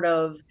sort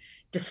of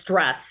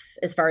distress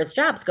as far as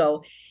jobs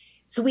go.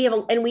 So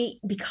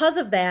because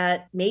of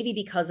that, maybe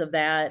because of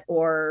that,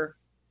 or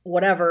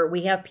whatever,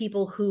 we have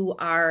people who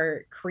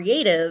are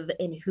creative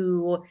and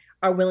who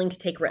are willing to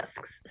take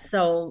risks.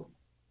 So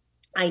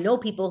I know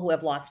people who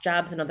have lost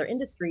jobs in other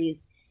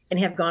industries and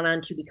have gone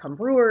on to become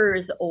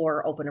brewers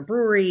or open a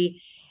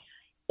brewery.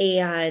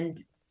 And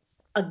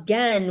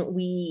again,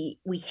 we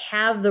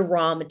have the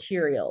raw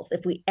materials.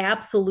 If we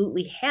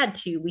absolutely had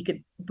to, we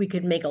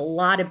could make a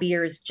lot of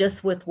beers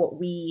just with what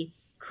we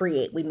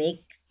create.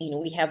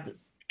 We have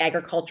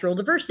agricultural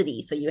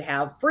diversity, so you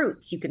have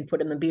fruits you can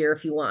put in the beer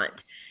if you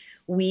want.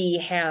 We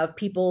have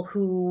people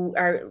who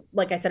are,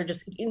 like I said, are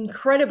just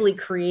incredibly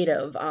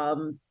creative,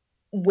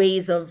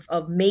 ways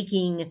of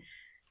making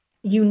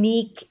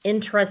unique,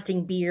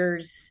 interesting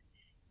beers,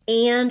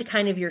 and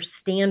kind of your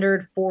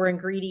standard four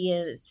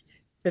ingredient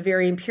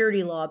Bavarian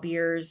purity law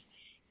beers.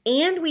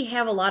 And we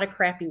have a lot of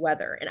crappy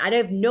weather. And I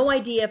have no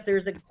idea if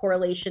there's a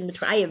correlation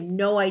between, I have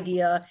no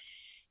idea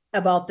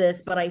about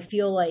this, but I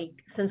feel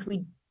like since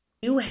we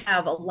do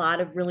have a lot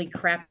of really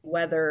crappy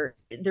weather,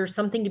 there's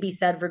something to be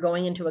said for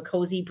going into a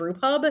cozy brew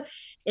pub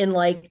in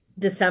like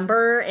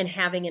December and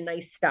having a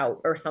nice stout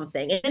or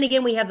something. And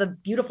again, we have the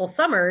beautiful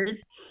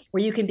summers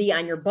where you can be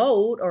on your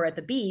boat or at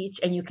the beach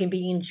and you can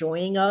be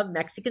enjoying a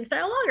Mexican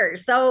style lager.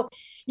 So,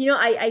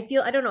 I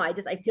feel, I don't know, I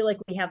feel like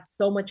we have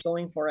so much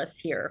going for us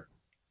here.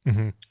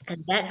 Hmm.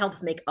 And that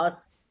helps make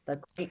us the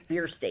great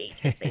beer state,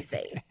 as they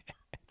say.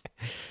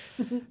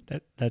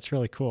 That's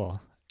really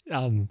cool.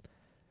 Um,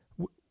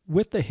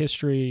 with the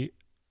history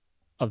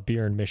of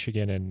beer in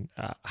Michigan and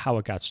how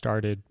it got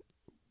started,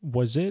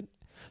 was it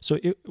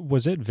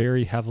was it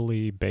very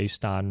heavily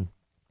based on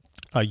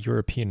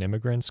European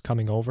immigrants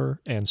coming over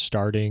and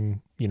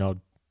starting,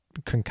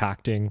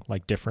 concocting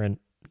like different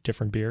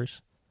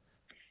beers?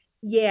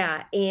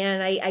 Yeah,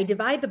 and I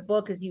divide the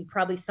book, as you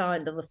probably saw,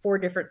 into the four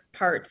different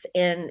parts,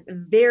 and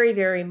very,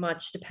 very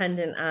much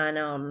dependent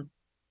on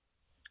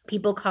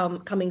people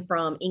coming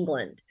from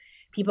England,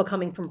 people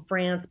coming from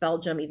France,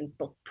 Belgium, even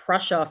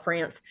Prussia,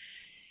 France.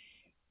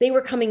 they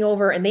were coming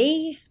over and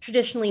they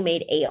traditionally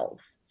made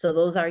ales. So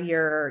those are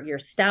your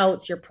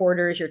stouts, your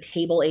porters, your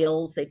table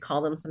ales, they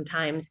call them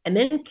sometimes. And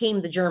then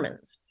came the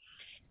Germans.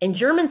 And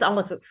Germans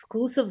almost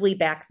exclusively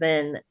back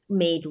then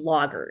made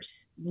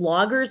lagers.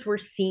 Lagers were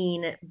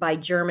seen by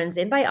Germans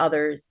and by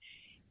others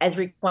as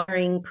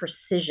requiring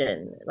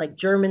precision. Like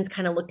Germans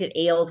kind of looked at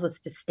ales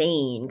with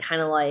disdain,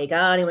 kind of like,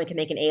 oh, anyone can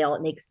make an ale.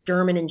 It makes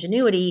German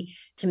ingenuity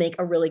to make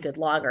a really good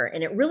lager.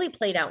 And it really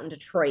played out in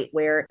Detroit,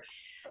 where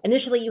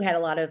initially you had a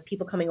lot of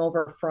people coming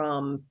over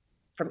from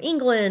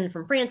England,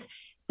 from France.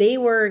 They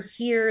were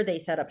here, they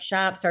set up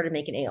shop, started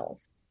making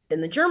ales.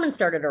 Then the Germans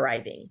started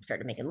arriving,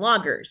 started making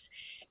lagers.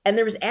 And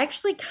there was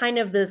actually kind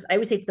of this, I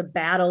would say it's the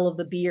battle of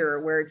the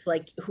beer, where it's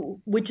like,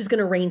 which is going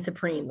to reign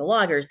supreme, the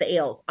lagers, the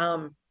ales.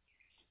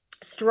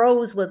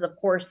 Stroh's was, of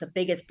course, the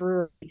biggest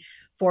brewery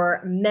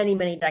for many,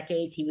 many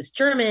decades. He was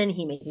German.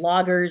 He made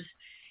lagers.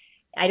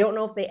 I don't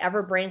know if they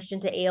ever branched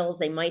into ales.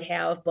 They might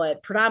have,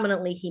 but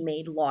predominantly he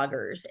made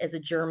lagers as a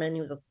German.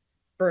 He was a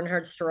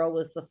Bernhard Stroh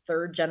was the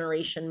third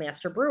generation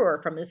master brewer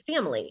from his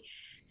family.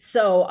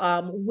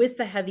 So with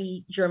the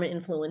heavy German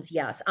influence,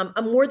 yes,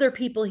 were there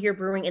people here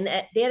brewing, and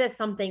that is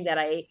something that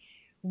I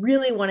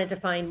really wanted to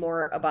find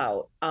more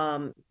about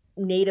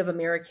Native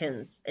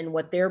Americans and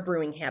what their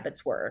brewing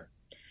habits were.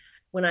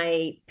 When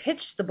I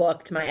pitched the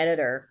book to my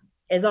editor,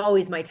 as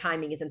always, my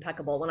timing is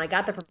impeccable. When I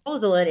got the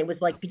proposal in, it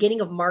was like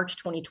beginning of March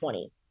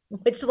 2020,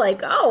 which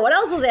like, oh, what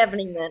else was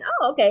happening then?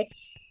 Oh, okay.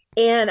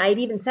 And I'd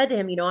even said to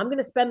him, I'm going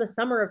to spend the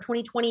summer of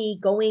 2020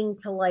 going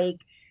to like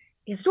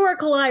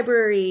historical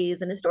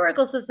libraries and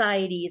historical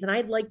societies. And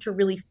I'd like to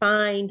really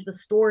find the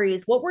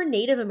stories. What were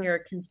Native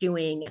Americans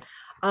doing?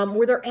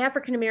 Were there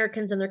African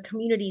Americans in their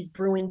communities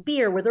brewing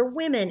beer? Were there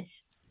women?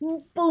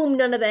 Boom,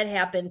 none of that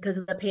happened because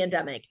of the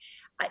pandemic.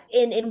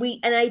 And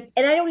I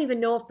don't even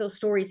know if those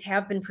stories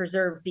have been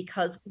preserved,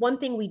 because one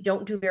thing we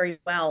don't do very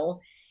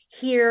well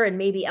here and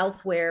maybe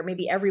elsewhere,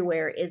 maybe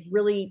everywhere, is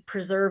really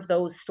preserve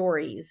those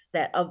stories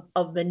that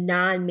of the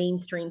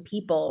non-mainstream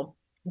people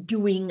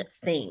doing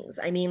things.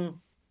 I mean,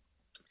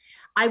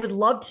 I would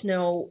love to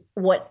know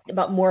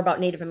more about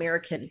Native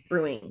American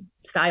brewing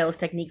styles,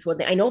 techniques.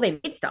 I know they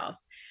made stuff.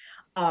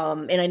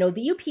 And I know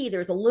the UP,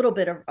 there's a little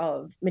bit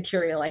of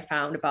material I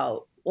found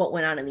about what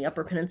went on in the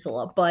Upper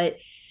Peninsula, but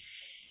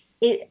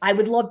I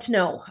would love to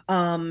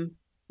know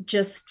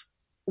just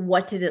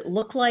what did it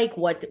look like?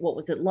 What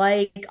was it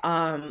like?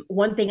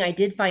 One thing I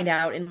did find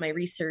out in my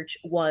research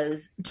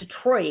was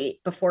Detroit,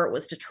 before it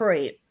was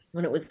Detroit,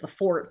 when it was the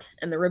Fort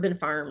and the Ribbon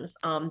Farms,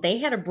 they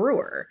had a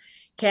brewer.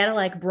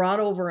 Cadillac brought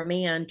over a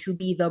man to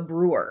be the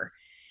brewer.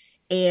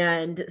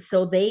 And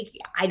so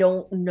I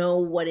don't know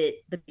what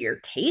the beer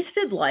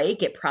tasted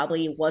like. It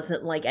probably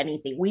wasn't like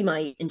anything we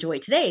might enjoy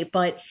today.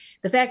 But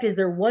the fact is,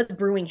 there was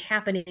brewing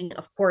happening.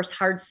 Of course,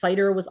 hard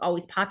cider was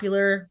always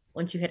popular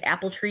once you had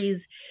apple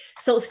trees.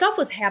 So stuff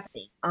was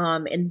happening.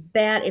 And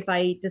that, if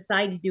I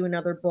decide to do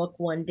another book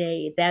one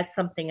day, that's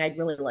something I'd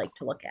really like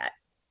to look at.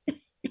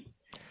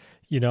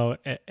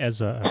 As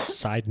a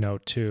side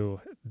note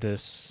too,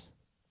 this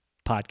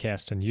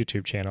podcast and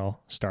YouTube channel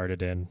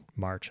started in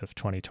March of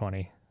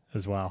 2020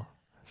 as well.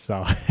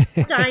 So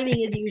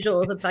timing as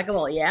usual is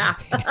impeccable. Yeah.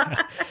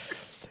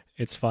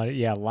 It's funny.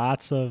 Yeah.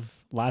 Lots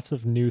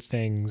of new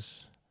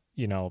things,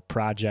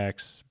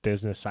 projects,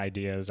 business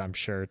ideas, I'm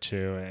sure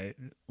too.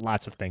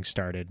 Lots of things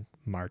started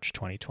March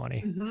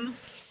 2020. Mm-hmm.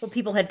 Well,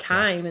 people had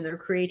time and their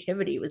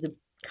creativity was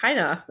kind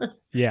of,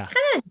 yeah.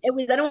 It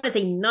was, I don't want to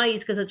say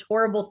nice because it's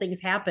horrible things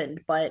happened,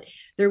 but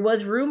there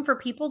was room for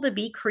people to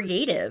be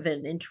creative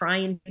and try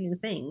and do new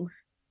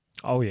things.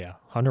 Oh yeah.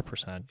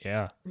 100%.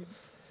 Yeah.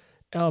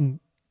 And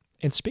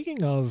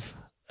speaking of,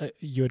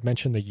 you had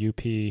mentioned the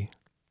UP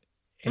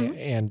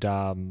and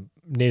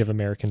Native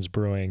Americans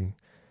brewing.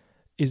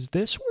 Is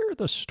this where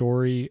the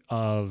story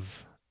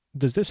of,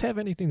 does this have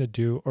anything to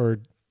do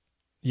with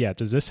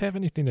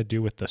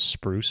the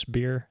spruce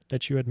beer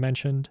that you had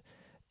mentioned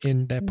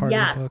in that part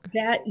of the book?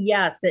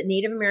 That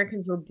Native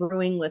Americans were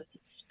brewing with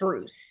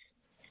spruce.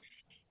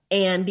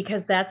 And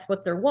because that's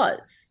what there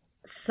was.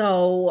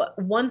 So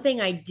one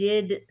thing I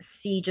did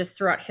see just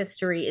throughout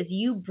history is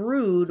you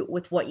brewed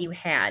with what you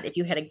had. If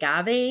you had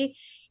agave,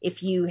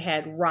 if you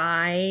had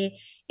rye,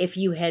 if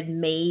you had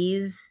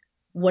maize,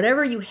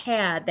 whatever you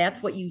had,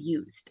 that's what you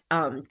used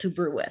to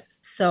brew with.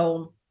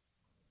 So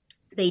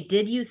they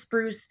did use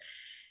spruce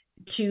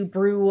to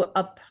brew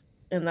up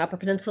in the Upper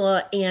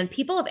Peninsula, and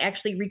people have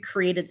actually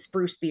recreated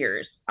spruce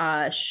beers.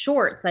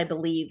 Shorts, I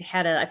believe,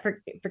 had I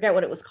forget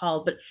what it was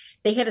called, but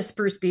they had a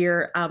spruce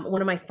beer.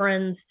 One of my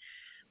friends,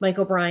 Mike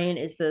O'Brien,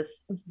 is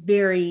this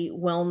very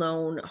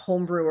well-known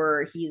home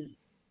brewer. He's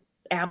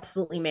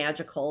absolutely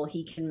magical.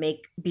 He can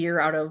make beer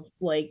out of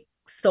like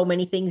so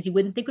many things you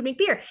wouldn't think would make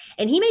beer.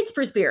 And he made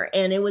spruce beer.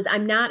 And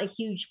I'm not a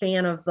huge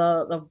fan of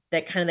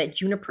that kind of that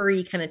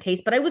juniper-y kind of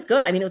taste, but it was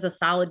good. I mean, it was a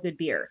solid, good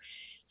beer.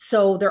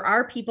 So there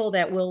are people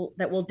that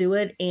will do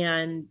it.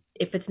 And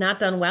if it's not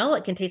done well,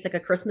 it can taste like a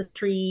Christmas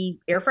tree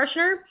air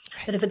freshener.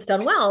 But if it's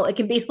done well, it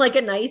can be like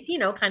a nice,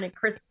 kind of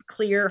crisp,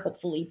 clear,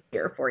 hopefully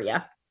beer for you.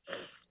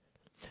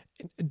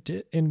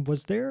 And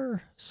was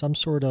there some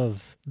sort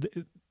of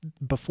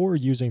before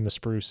using the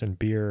spruce in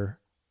beer?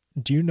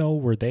 Do you know,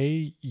 were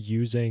they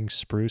using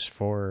spruce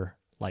for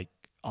like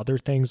other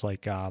things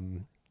like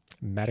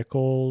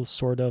medical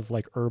sort of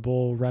like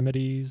herbal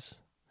remedies?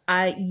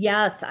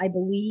 Yes, I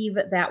believe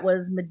that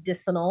was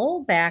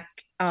medicinal back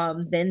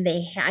then.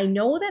 I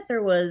know that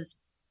there was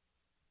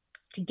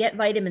to get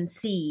vitamin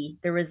C,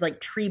 there was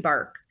like tree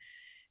bark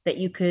that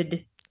you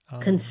could Oh,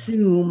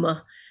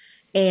 consume.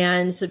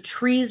 And so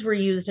trees were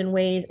used in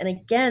ways, and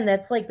again,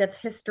 that's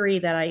history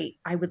that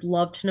I would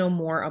love to know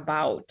more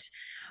about.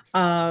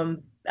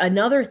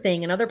 Another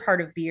thing, another part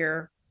of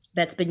beer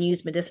that's been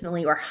used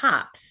medicinally are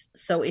hops.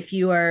 So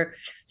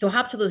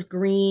hops are those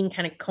green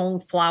kind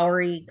of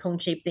flowery cone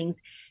shaped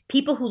things.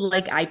 People who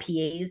like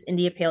IPAs,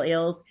 India Pale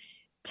Ales,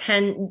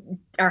 tend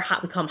are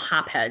hop. We call them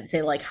hop heads.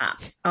 They like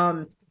hops.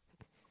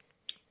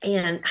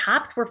 And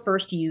hops were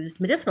first used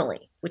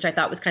medicinally, which I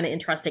thought was kind of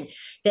interesting.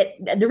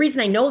 That the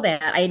reason I know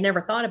that I had never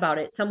thought about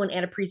it. Someone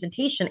at a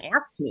presentation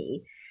asked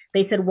me.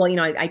 They said, "Well,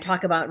 I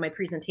talk about in my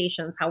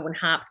presentations how when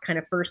hops kind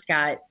of first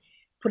got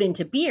put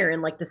into beer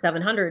in like the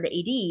 700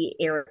 AD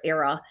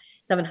era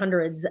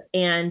 700s,"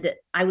 and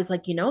I was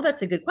like,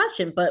 that's a good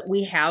question, but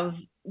we have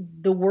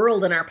the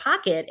world in our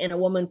pocket, and a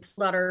woman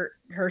pulled out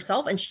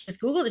herself and she just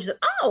googled it. She said,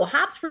 "Oh,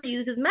 hops were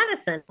used as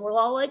medicine." We're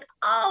all like,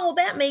 "Oh,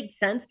 that makes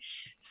sense."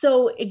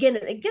 So again,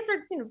 it gets our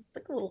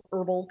like a little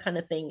herbal kind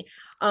of thing.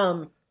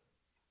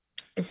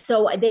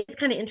 So I think it's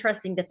kind of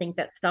interesting to think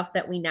that stuff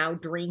that we now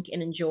drink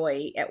and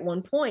enjoy at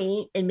one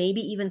point, and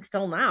maybe even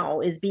still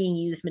now, is being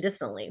used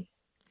medicinally.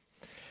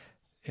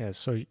 yeah.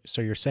 So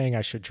you're saying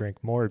I should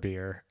drink more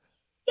beer,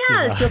 you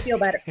know? Yes, you'll feel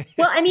better.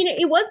 Well, I mean,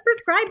 it was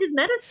prescribed as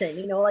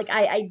medicine. Like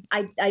I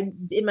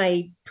in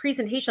my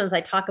presentations,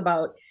 I talk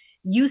about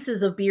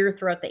uses of beer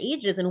throughout the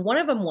ages, and one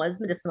of them was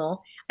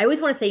medicinal. I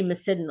always want to say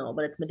medicinal,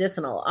 but it's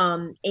medicinal.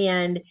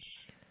 And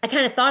I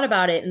kind of thought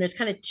about it, and there's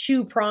kind of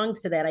two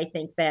prongs to that. I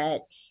think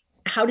that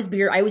how does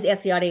beer, I always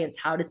ask the audience,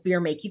 how does beer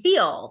make you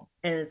feel?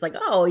 And it's like,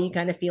 oh, you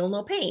kind of feel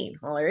no pain.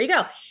 Well, there you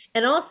go.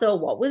 And also,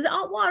 what was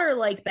water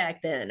like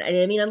back then?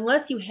 I mean,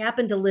 unless you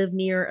happen to live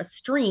near a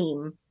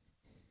stream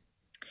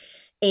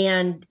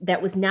and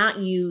that was not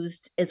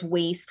used as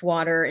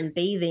wastewater and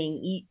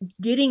bathing,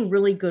 getting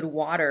really good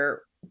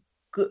water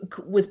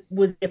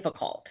was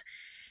difficult.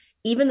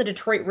 Even the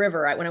Detroit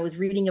River, when I was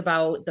reading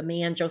about the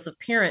man Joseph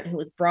Parent who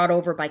was brought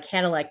over by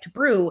Cadillac to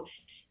brew,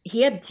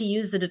 he had to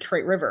use the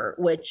Detroit River,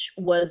 which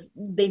was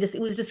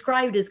it was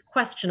described as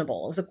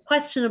questionable. It was a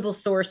questionable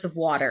source of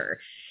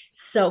water.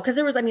 So because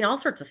there was, I mean, all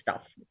sorts of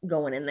stuff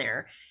going in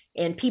there,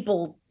 and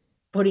people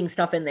putting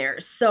stuff in there.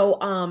 So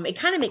it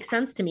kind of makes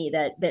sense to me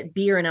that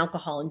beer and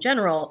alcohol in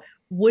general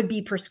would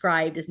be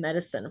prescribed as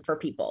medicine for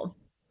people.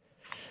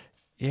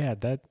 Yeah,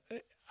 that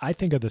I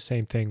think of the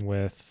same thing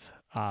with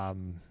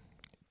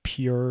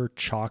pure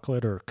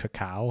chocolate or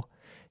cacao.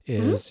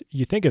 Mm-hmm. Is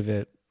you think of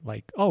it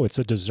like, oh, it's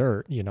a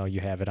dessert, you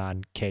have it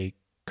on cake,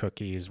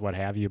 cookies, what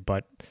have you,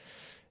 but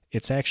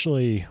it's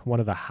actually one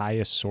of the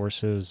highest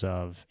sources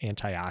of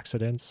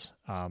antioxidants.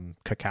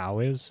 Cacao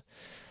is.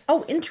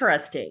 Oh,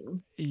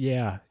 interesting.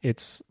 Yeah,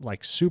 it's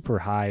like super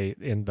high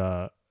in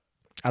the,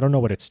 I don't know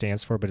what it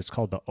stands for, but it's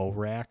called the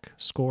ORAC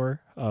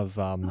score of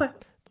Okay.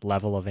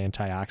 level of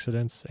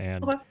antioxidants,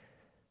 and Okay.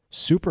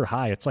 super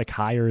high. It's like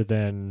higher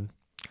than,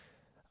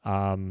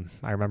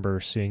 I remember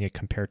seeing it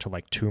compared to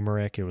like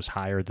turmeric. It was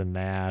higher than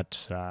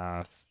that,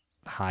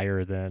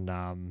 higher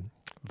than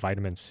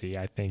vitamin C,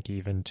 I think,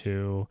 even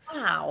too.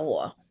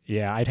 Wow.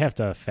 Yeah, I'd have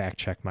to fact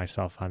check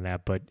myself on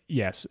that. But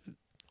yes,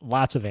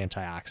 lots of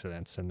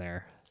antioxidants in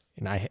there.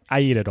 And I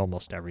eat it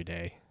almost every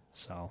day.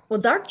 So Well,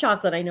 dark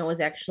chocolate I know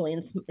is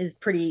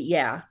pretty,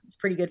 yeah, it's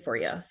pretty good for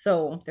you.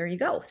 So there you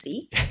go.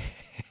 See,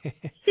 I'm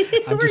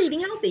we're just, eating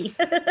healthy.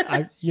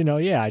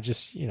 yeah, I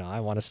just, I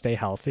want to stay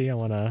healthy. I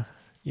want to,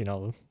 you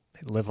know,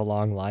 live a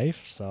long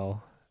life.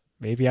 So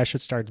maybe I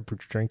should start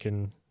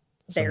drinking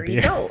some There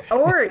you beer. go.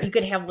 Or you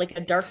could have like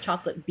a dark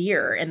chocolate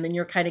beer, and then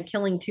you're kind of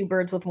killing two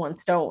birds with one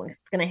stone.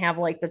 It's going to have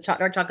like the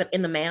dark chocolate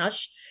in the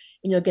mash,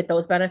 and you'll get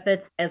those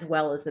benefits as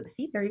well as the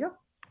seed. There you go.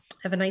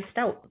 Have a nice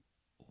stout.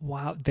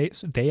 Wow,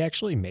 they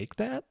actually make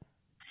that?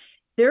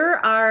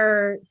 There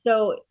are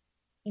so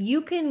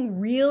you can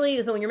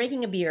really, so when you're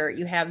making a beer,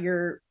 you have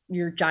your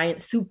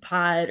giant soup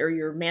pot or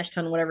your mash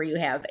tun, whatever you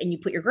have, and you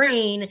put your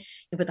grain,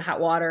 you put the hot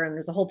water, and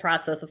there's a whole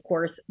process, of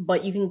course.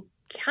 But you can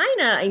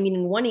kind of, I mean,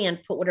 in one hand,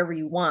 put whatever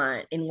you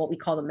want in what we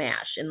call the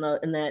mash in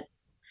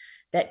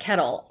that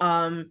kettle.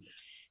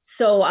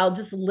 So I'll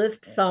just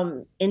list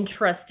some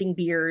interesting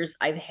beers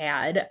I've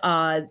had.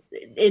 And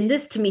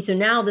this to me, so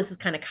now this is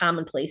kind of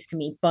commonplace to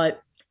me,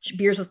 but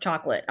beers with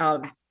chocolate.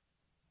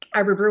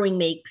 Arbor Brewing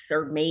makes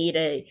or made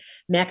a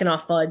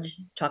Mackinac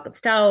fudge chocolate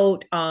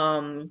stout.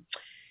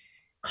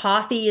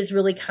 Coffee is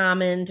really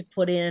common to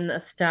put in a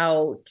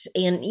stout,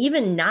 and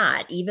even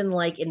not even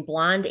like in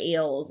blonde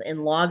ales and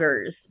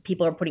lagers,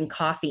 people are putting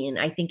coffee in.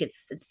 I think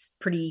it's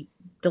pretty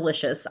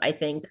delicious. I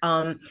think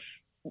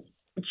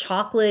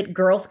chocolate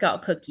Girl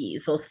Scout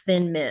cookies, those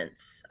thin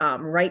mints.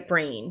 Right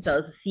Brain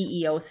does a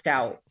CEO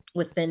stout.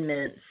 with Thin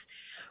Mints.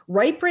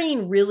 Right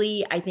Brain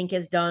really, I think,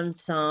 has done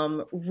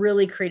some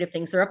really creative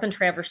things. They're up in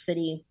Traverse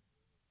City,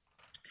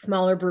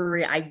 smaller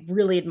brewery. I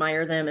really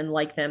admire them and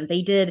like them.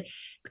 They did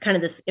kind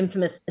of this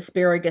infamous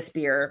asparagus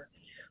beer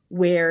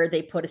where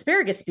they put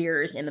asparagus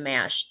spears in the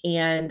mash.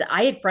 And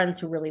I had friends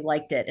who really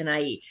liked it. And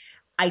I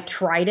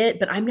tried it,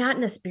 but I'm not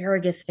an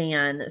asparagus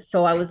fan.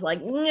 So I was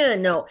like,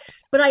 no.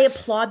 But I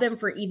applaud them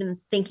for even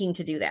thinking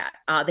to do that.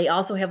 They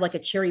also have like a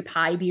cherry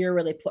pie beer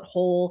where they put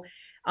whole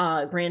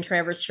Grand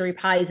Traverse cherry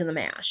pies in the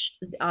mash.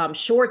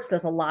 Shorts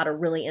does a lot of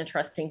really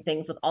interesting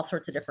things with all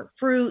sorts of different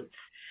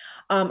fruits.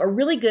 A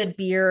really good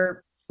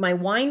beer. My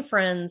wine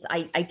friends,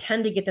 I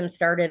tend to get them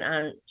started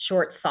on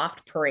Short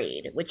Soft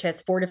Parade, which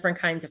has four different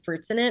kinds of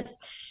fruits in it.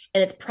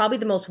 And it's probably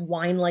the most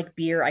wine like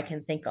beer I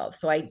can think of.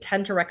 So I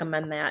tend to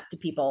recommend that to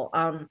people.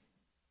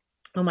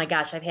 Oh my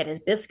gosh, I've had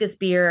hibiscus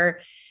beer,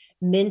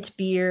 mint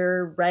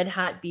beer, red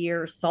hot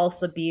beer,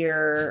 salsa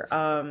beer,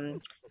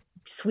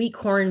 sweet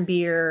corn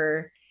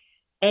beer,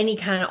 any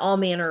kind of all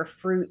manner of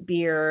fruit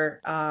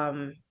beer.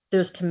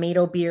 There's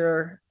tomato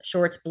beer,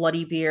 Shorts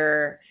bloody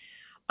beer.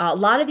 A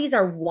lot of these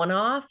are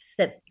one-offs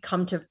that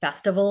come to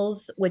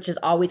festivals, which is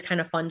always kind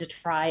of fun to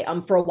try.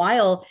 For a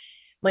while,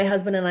 my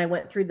husband and I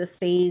went through this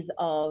phase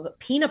of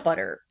peanut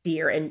butter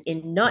beer and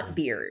nut Mhm.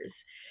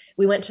 beers.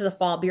 We went to the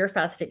Fall Beer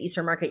Fest at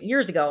Eastern Market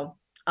years ago,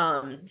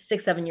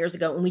 6, 7 years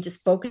ago, and we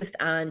just focused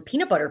on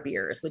peanut butter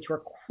beers, which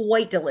were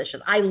quite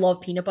delicious. I love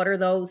peanut butter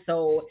though,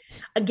 so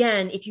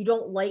again, if you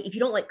don't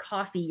like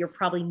coffee, you're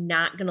probably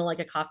not gonna like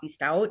a coffee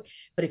stout.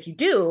 But if you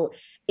do,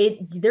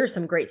 there's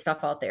some great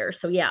stuff out there.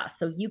 So yeah,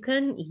 so you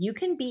can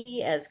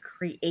be as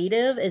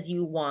creative as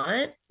you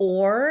want,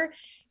 or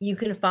you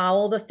can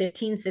follow the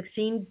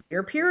 1516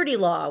 beer purity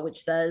law,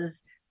 which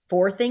says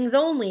four things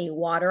only: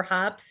 water,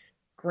 hops,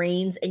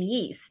 grains, and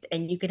yeast.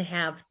 And you can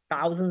have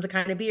thousands of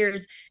kind of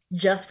beers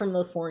just from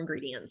those four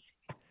ingredients.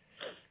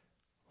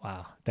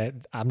 Wow. That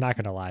I'm not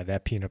gonna lie,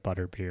 that peanut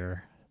butter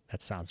beer,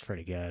 that sounds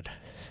pretty good.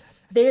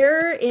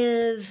 There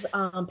is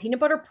peanut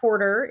butter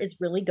porter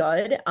is really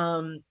good.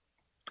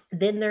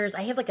 Then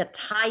I had like a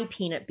Thai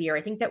peanut beer.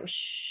 I think that was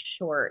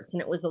Shorts,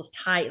 and it was those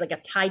Thai, like a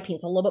Thai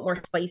peanut, so a little bit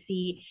more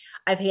spicy.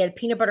 I've had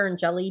peanut butter and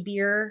jelly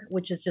beer,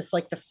 which is just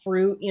like the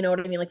fruit, you know what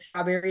I mean, like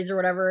strawberries or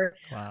whatever.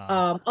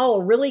 Wow.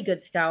 Oh, a really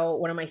good stout.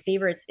 One of my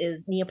favorites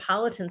is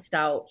Neapolitan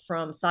stout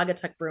from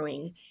Saugatuck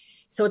Brewing.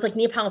 So it's like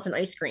Neapolitan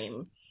ice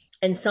cream.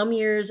 And some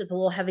years it's a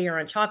little heavier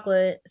on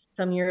chocolate,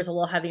 some years a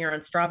little heavier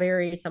on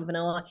strawberry, some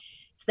vanilla.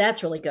 So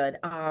that's really good.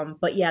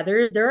 But yeah,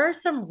 there are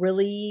some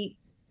really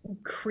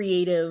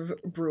creative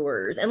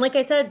brewers. And like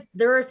I said,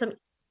 there are some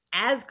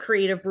as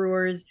creative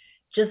brewers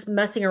just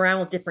messing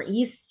around with different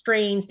yeast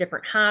strains,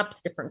 different hops,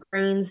 different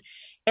grains.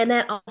 And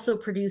that also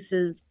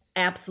produces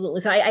absolutely.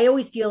 So I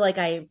always feel like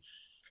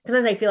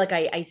sometimes I feel like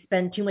I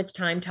spend too much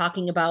time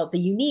talking about the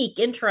unique,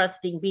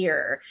 interesting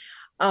beer.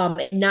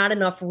 Not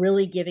enough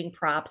really giving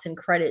props and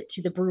credit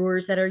to the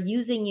brewers that are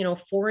using,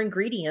 four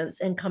ingredients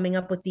and coming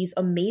up with these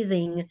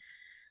amazing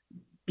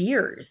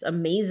beers,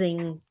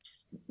 amazing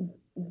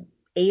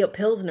ale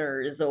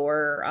pilsners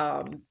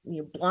or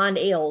blonde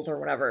ales or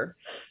whatever.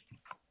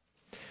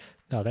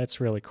 No,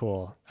 that's really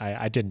cool.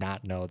 I did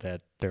not know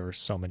that there were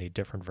so many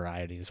different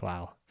varieties.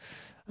 Wow.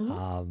 Mhm.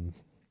 Um,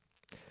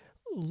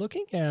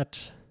 Looking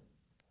at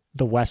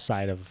the west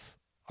side of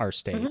our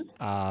state, Mhm.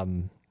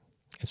 and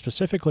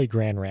specifically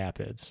Grand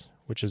Rapids,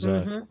 which is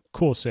a Mhm.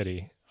 cool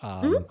city.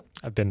 Mhm.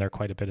 I've been there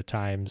quite a bit of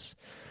times,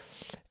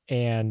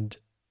 and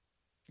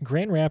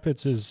Grand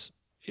Rapids is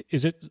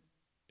it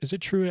is it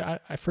true?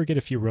 I forget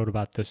if you wrote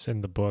about this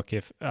in the book.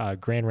 If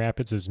Grand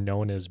Rapids is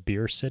known as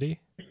Beer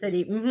City.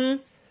 City.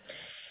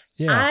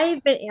 Yeah.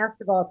 I've been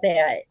asked about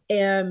that,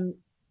 and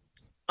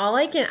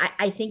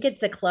I think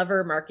it's a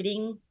clever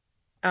marketing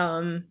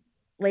um,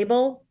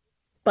 label,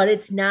 but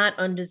it's not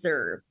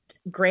undeserved.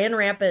 Grand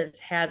Rapids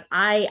has,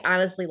 I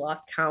honestly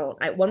lost count.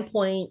 At one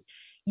point,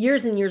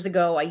 years and years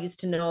ago, I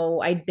used to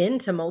know I'd been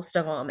to most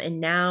of them,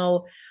 and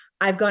now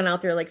I've gone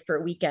out there like for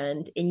a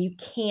weekend, and you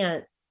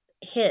can't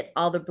hit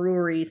all the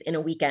breweries in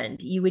a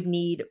weekend. You would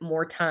need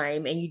more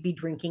time and you'd be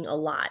drinking a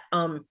lot.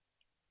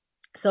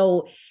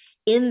 So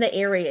in the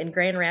area in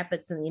Grand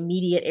Rapids and the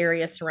immediate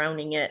area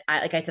surrounding it,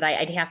 like I said,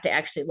 I'd have to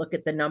actually look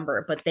at the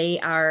number, but they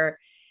are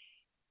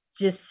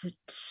just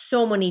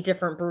so many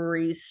different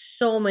breweries,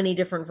 so many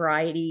different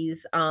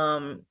varieties.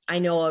 I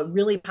know a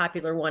really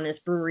popular one is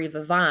Brewery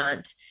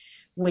Vivant,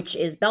 which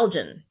is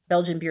Belgian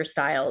beer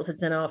styles.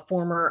 It's in a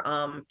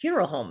former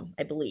funeral home,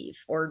 I believe,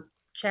 or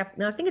chap.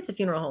 No, I think it's a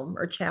funeral home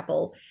or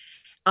chapel.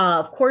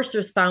 Of course,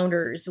 there's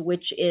Founders,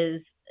 which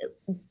is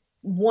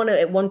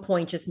at one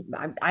point just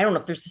I don't know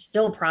if there's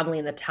still probably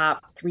in the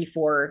top 3,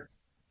 4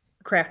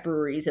 craft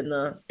breweries in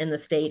the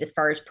state as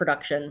far as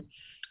production.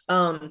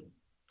 Um,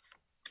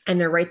 and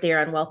they're right there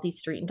on Wealthy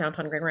Street in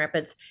downtown Grand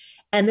Rapids.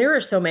 And there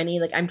are so many,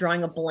 like I'm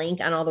drawing a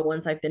blank on all the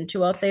ones I've been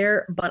to out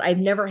there, but I've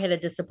never had a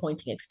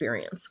disappointing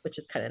experience, which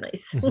is kind of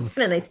nice, Mhm.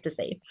 kind of nice to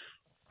say.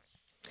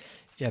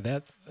 Yeah,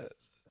 that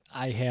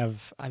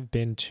I've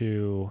been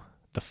to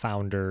the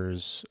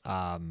Founders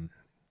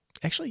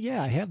Actually,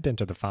 yeah, I have been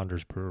to the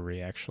Founders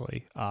Brewery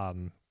actually,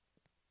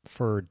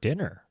 for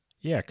dinner.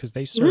 Yeah, because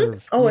they Mhm.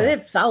 serve. Oh, they Yeah,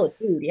 have solid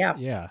food. Yeah.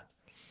 yeah,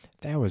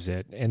 that was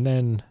it. And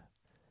then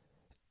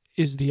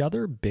is the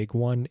other big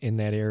one in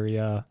that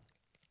area,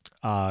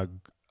 uh,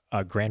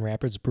 Grand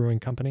Rapids Brewing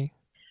Company,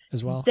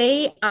 as well.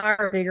 They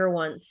are bigger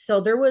ones.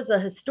 So there was a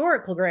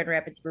historical Grand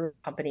Rapids Brew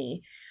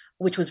Company,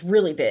 which was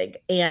really big.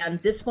 And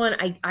this one,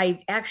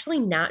 I've actually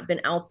not been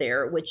out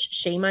there, which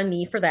shame on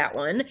me for that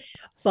one.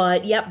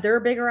 But yep, they're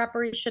a bigger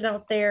operation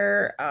out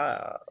there.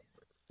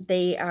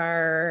 They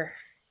are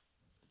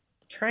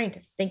trying to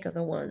think of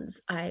the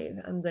ones.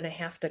 I'm gonna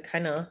have to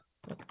kind of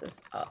look this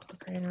up.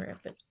 Grand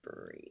Rapids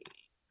Brewery.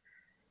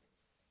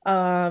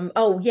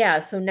 Oh yeah,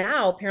 so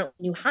now apparently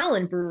New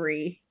Holland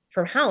Brewery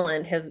from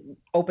Holland has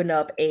opened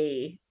up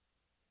a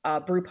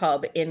brew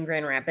pub in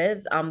Grand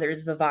Rapids.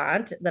 There's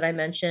Vivant that I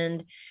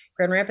mentioned,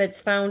 Grand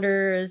Rapids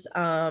Founders.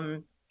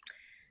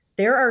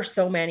 There are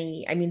so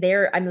many. I mean,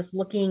 I'm just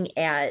looking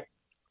at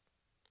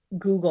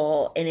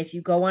Google, and if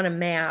you go on a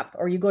map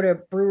or you go to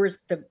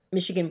the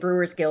Michigan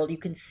Brewers Guild, you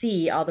can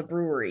see all the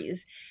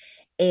breweries.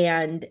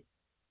 And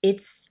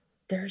it's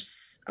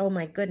there's oh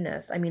my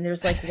goodness. I mean,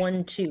 there's like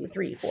 1, 2,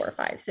 3, 4,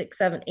 5, 6,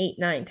 7, 8,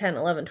 9, 10,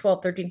 11,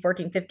 12, 13,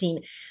 14,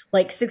 15,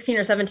 like 16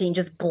 or 17,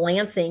 just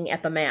glancing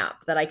at the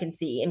map that I can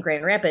see in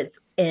Grand Rapids.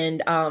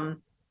 And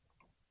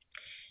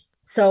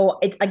so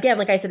it's again,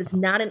 like I said, it's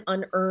not an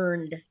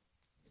unearned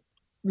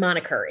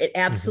moniker. It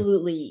Hmm.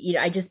 absolutely,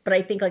 but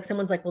I think like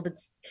someone's like, well,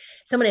 that's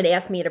someone had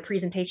asked me at a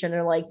presentation,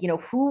 they're like,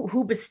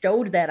 who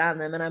bestowed that on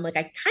them? And I'm like,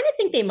 I kind of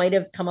think they might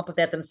have come up with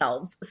that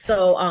themselves.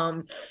 So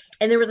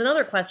and there was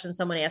another question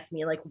someone asked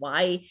me, like,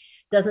 why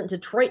doesn't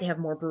Detroit have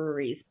more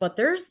breweries? But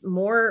there's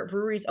more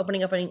breweries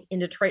opening up in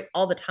Detroit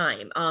all the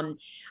time.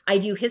 I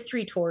do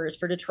history tours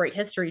for Detroit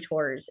History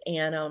Tours,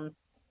 and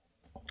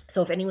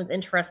so if anyone's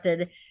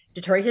interested,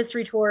 Detroit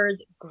History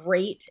Tours,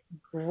 great,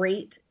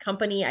 great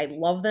company. I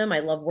love them. I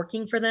love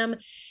working for them.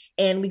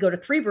 And we go to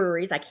 3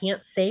 breweries. I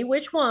can't say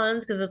which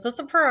ones because it's a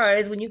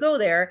surprise when you go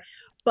there,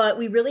 but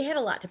we really had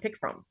a lot to pick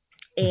from.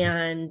 Hmm.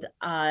 And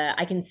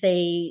I can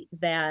say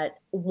that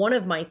one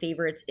of my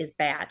favorites is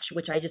Batch,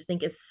 which I just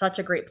think is such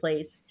a great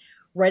place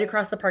right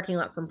across the parking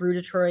lot from Brew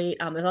Detroit.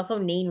 There's also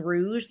Nain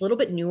Rouge, a little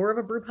bit newer of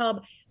a brew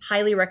pub.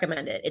 Highly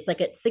recommend it. It's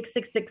like at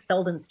 666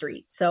 Selden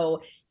Street.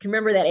 So can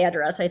remember that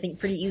address, I think,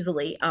 pretty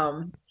easily.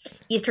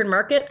 Eastern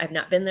Market, I've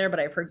not been there, but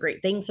I've heard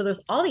great things. So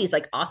there's all these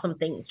like awesome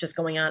things just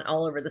going on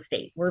all over the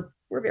state. We're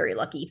very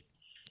lucky.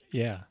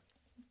 Yeah,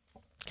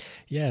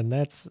 yeah, and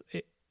that's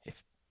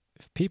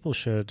if people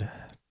should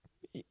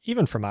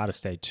even from out of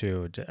state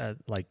too,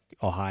 like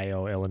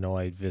Ohio,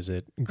 Illinois,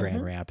 visit Grand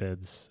Mm-hmm.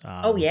 Rapids,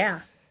 Oh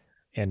yeah.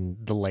 and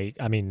the lake.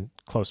 I mean,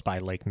 close by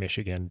Lake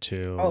Michigan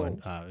too,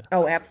 and Oh,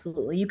 oh,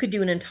 absolutely. You could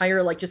do an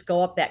entire like just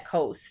go up that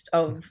coast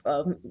of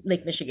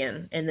Lake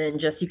Michigan, and then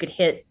just you could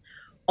hit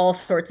all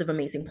sorts of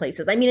amazing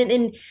places. I mean,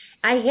 and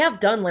I have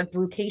done like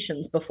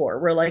brewcations before,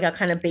 where like I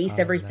kind of base oh, nice.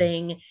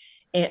 everything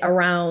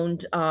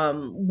around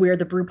where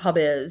the brew pub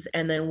is,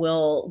 and then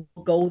we'll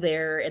go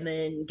there and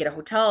then get a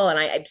hotel. And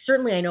I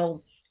certainly I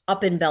know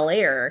up in Bel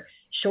Air,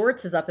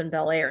 Shorts is up in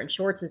Bel Air, and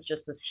Shorts is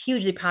just this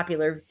hugely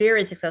popular,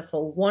 very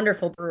successful,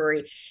 wonderful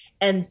brewery,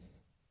 and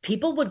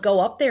people would go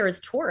up there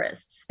as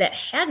tourists that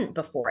hadn't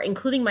before,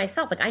 including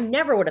myself. Like I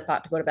never would have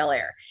thought to go to Bel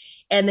Air.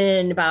 And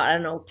then about, I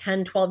don't know,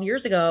 10, 12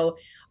 years ago,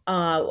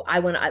 we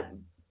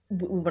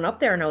went up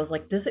there and I was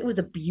like, it was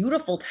a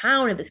beautiful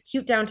town and this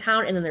cute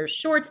downtown. And then there's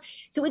Shorts.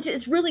 So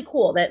it's really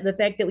cool that the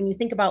fact that when you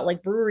think about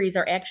like breweries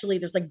are actually,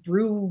 there's like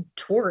brew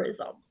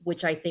tourism,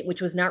 which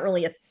was not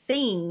really a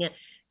thing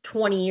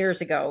 20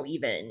 years ago,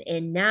 even.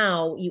 And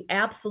now you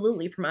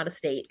absolutely from out of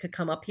state could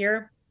come up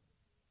here,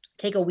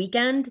 take a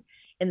weekend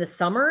in the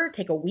summer,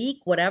 take a week,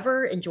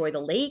 whatever, enjoy the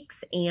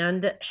lakes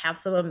and have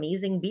some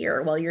amazing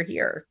beer while you're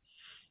here.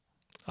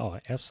 Oh,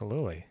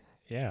 absolutely.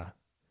 Yeah.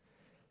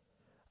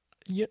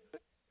 Yeah.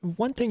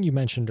 One thing you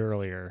mentioned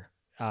earlier,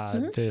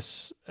 Mm-hmm.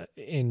 this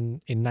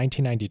in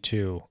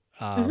 1992,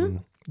 Mm-hmm.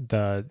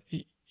 the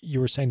you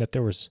were saying that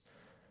there was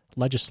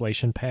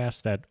legislation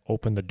passed that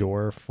opened the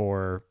door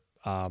for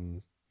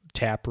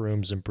tap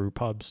rooms and brew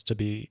pubs to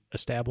be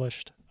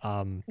established.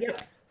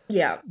 Yep.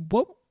 Yeah.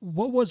 What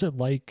was it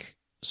like?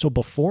 So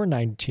before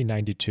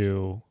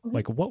 1992, Mhm.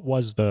 like what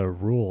was the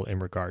rule in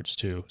regards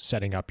to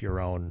setting up your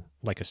own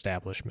like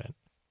establishment?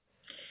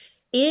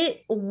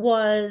 It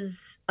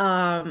was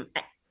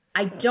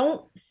I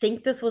don't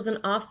think this was an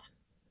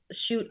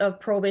offshoot of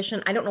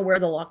prohibition. I don't know where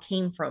the law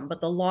came from,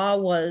 but the law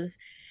was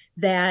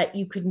that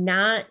you could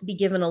not be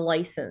given a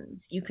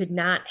license. You could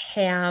not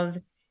have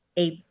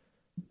a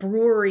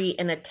brewery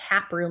and a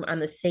tap room on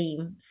the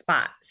same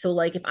spot. So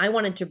like if I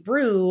wanted to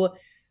brew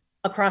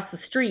across the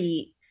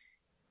street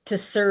to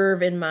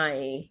serve in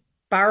my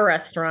bar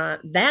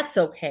restaurant, that's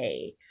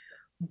okay.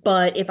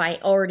 But if I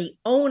already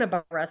own a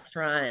bar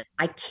restaurant,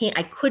 I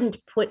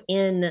couldn't put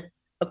in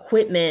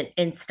equipment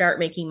and start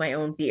making my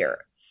own beer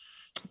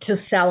to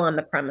sell on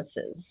the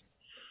premises.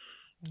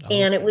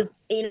 And it Okay. was,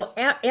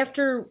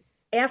 after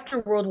after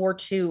World War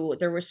II,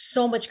 there was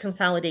so much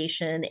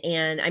consolidation,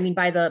 and I mean,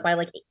 by the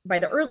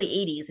early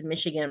 '80s in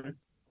Michigan,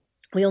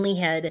 we only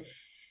had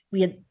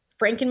we had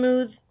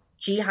Frankenmuth,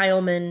 G.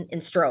 Heilman,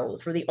 and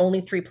Stroh's were the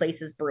only three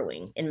places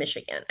brewing in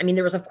Michigan. I mean,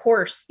 there was, of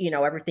course,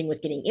 everything was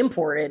getting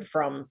imported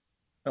from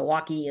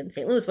Milwaukee and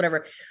St. Louis,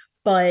 whatever,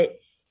 but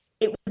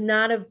it was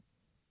not a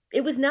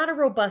it was not a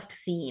robust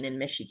scene in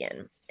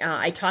Michigan.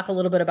 I talk a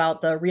little bit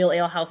about the Real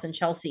Ale House in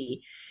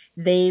Chelsea.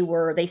 They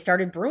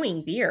started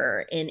brewing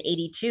beer in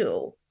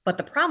 '82, but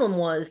the problem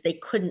was they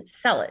couldn't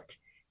sell it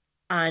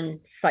on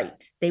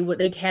site. They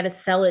had to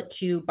sell it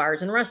to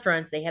bars and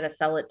restaurants. They had to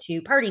sell it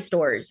to party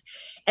stores,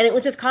 and it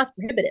was just cost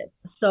prohibitive.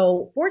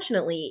 So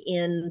fortunately,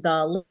 in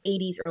the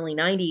late '80s, early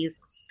 '90s,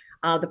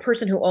 the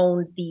person who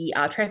owned the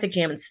Traffic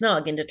Jam and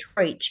Snug in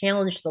Detroit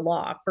challenged the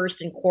law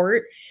first in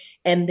court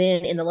and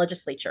then in the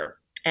legislature.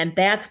 And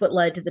that's what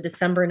led to the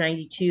December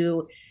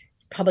 '92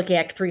 Public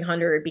Act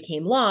 300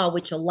 became law,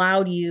 which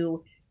allowed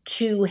you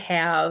to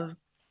have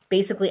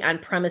basically on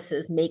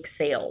premises make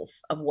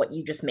sales of what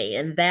you just made.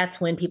 And that's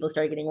when people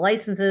started getting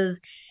licenses.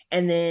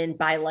 And then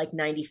by like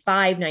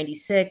 95,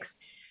 96,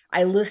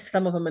 I list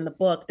some of them in the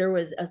book. There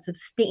was a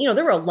substantial,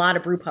 there were a lot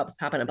of brew pubs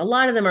popping up. A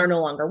lot of them are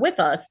no longer with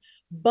us,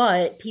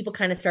 but people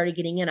kind of started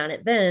getting in on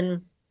it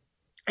then.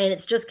 And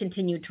it's just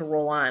continued to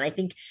roll on. I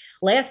think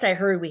last I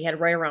heard, we had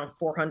right around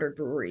 400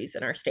 breweries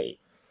in our state.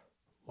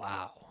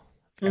 Wow.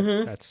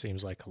 Mm-hmm. That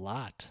seems like a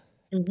lot.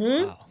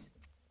 Mm-hmm. Wow.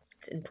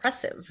 It's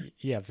impressive.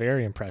 Yeah,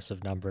 very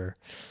impressive number.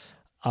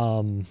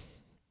 Um,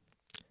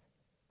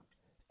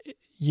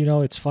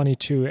 it's funny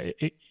too.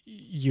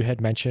 You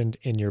had mentioned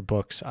in your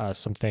books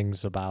some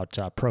things about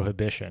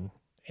prohibition,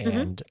 Mm-hmm.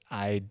 and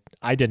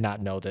I did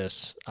not know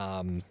this.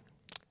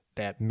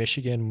 That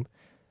Michigan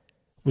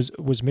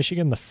was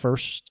Michigan the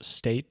first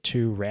state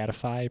to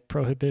ratify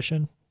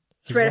prohibition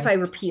To as ratify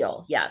well?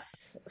 repeal,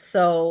 yes.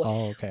 So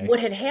Oh, okay. what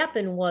had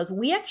happened was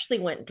we actually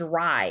went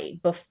dry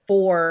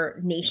before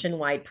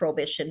nationwide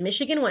prohibition.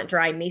 Michigan went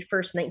dry May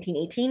 1st,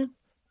 1918.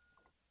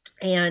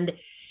 And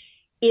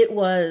it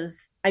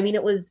was, I mean,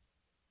 it was,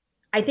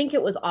 I think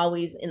it was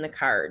always in the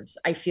cards.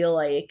 I feel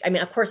like, I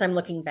mean, of course, I'm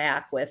looking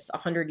back with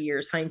 100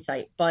 years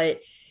hindsight, but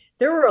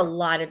there were a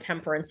lot of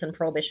temperance and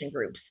prohibition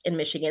groups in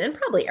Michigan and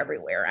probably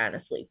everywhere,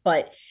 honestly.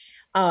 But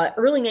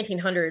early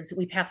 1900s,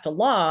 we passed a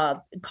law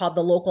called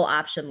the local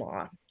option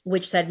law,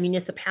 which said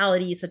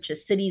municipalities such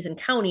as cities and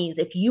counties,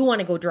 if you want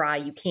to go dry,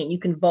 you can. You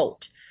can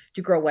vote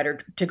to grow wet or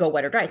to go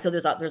wet or dry. So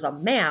there's a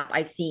map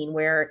I've seen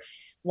where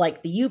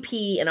like the UP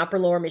and Upper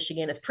Lower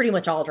Michigan is pretty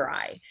much all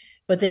dry.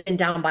 But then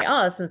down by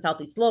us in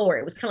Southeast Lower,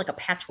 it was kind of like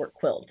a patchwork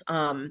quilt.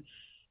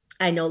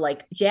 I know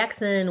like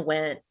Jackson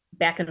went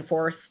back and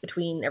forth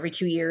between every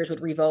 2 years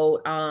would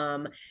revote.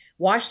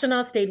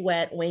 Washtenaw stayed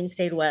wet, Wayne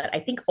stayed wet. I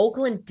think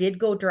Oakland did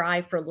go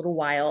dry for a little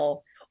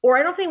while, or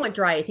I don't think they went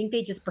dry. I think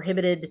they just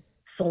prohibited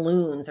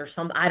saloons or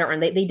some. I don't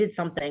know. They did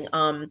something.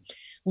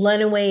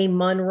 Lenawee,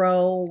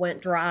 Monroe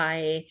went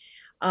dry,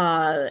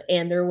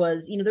 and there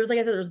was there was like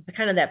I said there was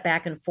kind of that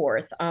back and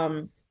forth.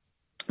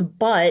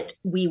 But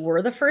we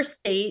were the first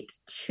state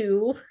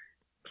to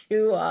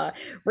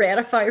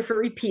ratify for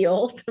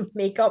repeal to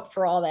make up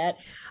for all that.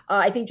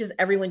 I think just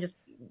everyone just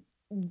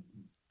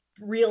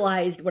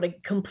realized what a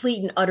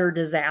complete and utter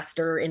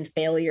disaster and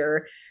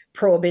failure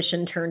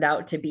prohibition turned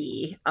out to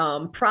be.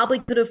 Probably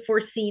could have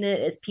foreseen it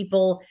as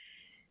people,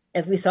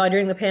 as we saw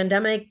during the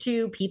pandemic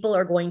too, people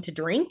are going to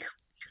drink,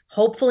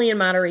 hopefully in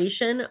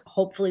moderation.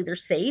 Hopefully they're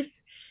safe.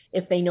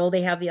 If they know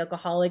they have the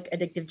alcoholic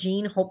addictive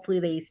gene, hopefully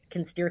they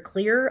can steer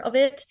clear of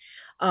it.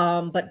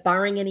 But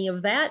barring any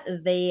of that,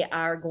 they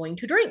are going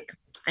to drink.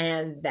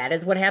 And that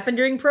is what happened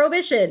during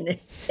Prohibition,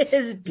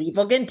 is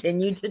people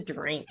continue to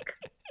drink.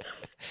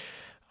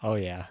 Oh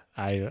yeah,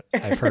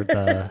 I've heard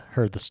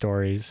the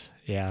stories.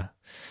 Yeah.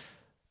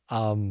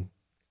 Um,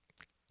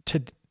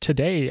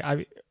 today,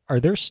 are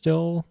there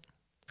still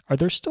are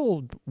there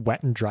still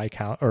wet and dry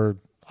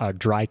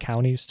dry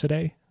counties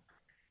today?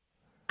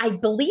 I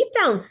believe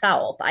down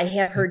south, I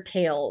have heard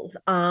tales.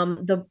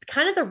 The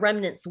kind of the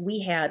remnants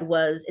we had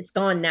was it's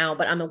gone now,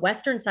 but on the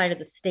western side of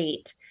the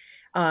state,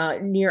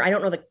 near I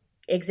don't know the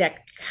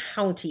exact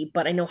county,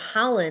 but I know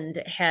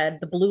Holland had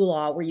the blue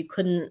law where you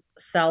couldn't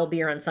sell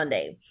beer on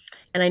Sunday,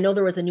 and I know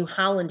there was a New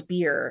Holland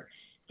beer.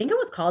 I think it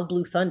was called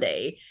Blue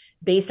Sunday,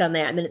 based on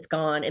that, and then it's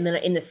gone. And then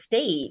in the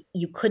state,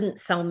 you couldn't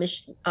sell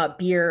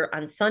beer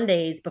on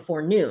Sundays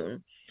before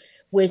noon,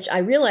 which I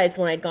realized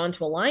when I'd gone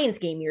to a Lions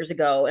game years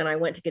ago and I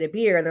went to get a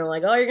beer and they're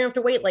like, oh, you're gonna have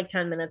to wait like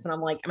 10 minutes. And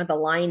I'm like, I'm at the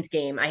Lions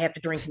game. I have to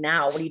drink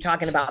now. What are you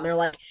talking about? And they're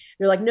like,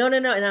 no, no,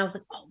 no. And I was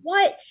like, oh,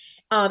 what?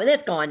 And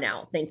that's gone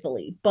now,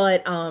 thankfully.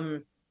 But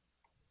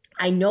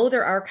I know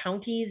there are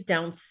counties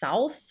down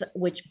south,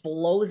 which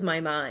blows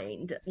my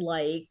mind.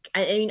 Like,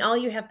 I mean, all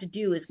you have to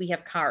do is we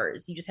have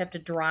cars. You just have to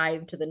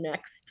drive to the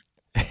next,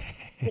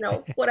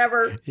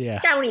 whatever Yeah.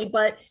 county.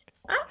 But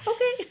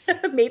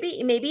okay,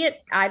 maybe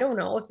it. I don't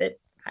know if it.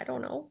 I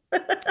don't know. I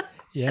don't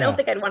Yeah.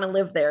 think I'd want to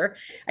live there.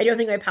 I don't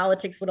think my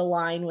politics would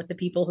align with the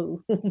people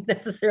who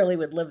necessarily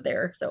would live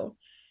there. So,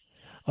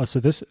 Oh, so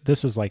this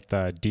is like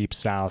the deep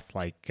South,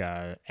 like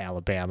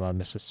Alabama,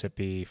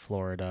 Mississippi,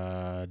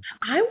 Florida.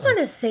 I Uh, want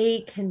to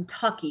say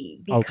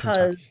Kentucky oh,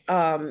 Kentucky.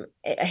 because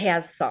it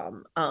has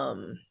some. Yeah,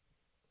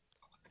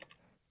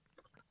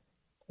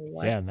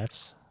 and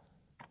Let's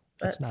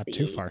that's let's not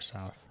too see. far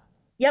south.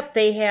 Yep,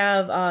 they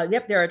have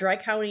yep, there are dry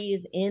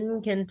counties in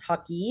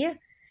Kentucky,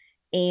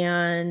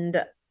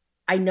 and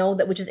I know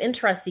that, which is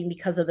interesting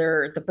because of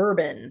the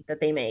bourbon that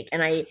they make.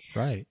 And I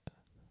Right.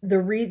 the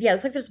re yeah, it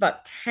looks like there's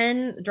about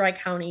 10 dry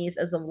counties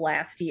as of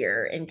last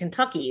year in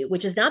Kentucky,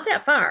 which is not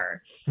that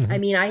far. I Hmm.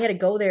 mean, I had to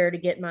go there to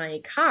get my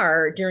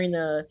car during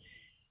the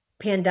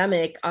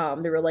pandemic.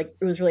 They were like,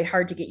 it was really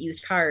hard to get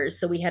used cars,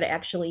 so we had to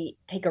actually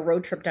take a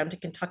road trip down to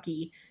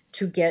Kentucky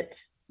to get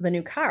the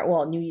new car,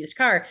 well, new used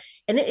car.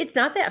 And it's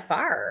not that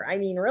far, I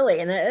mean, really,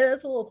 and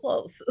it's a little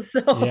close. So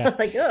Yeah.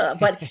 like,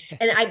 but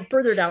and I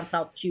further down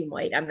south too,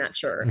 might, I'm not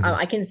sure. Hmm.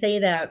 I can say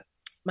that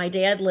my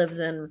dad lives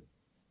in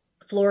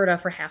Florida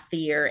for half the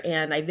year,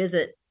 and I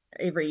visit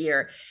every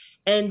year.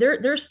 And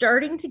they're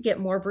starting to get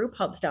more brew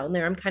pubs down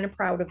there. I'm kind of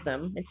proud of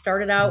them. It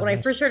started out Oh, when I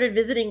nice. first started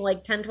visiting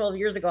like 10, 12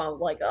 years ago. I was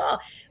like, oh,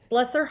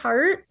 bless their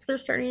hearts. They're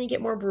starting to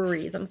get more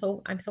breweries. I'm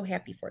so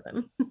happy for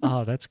them.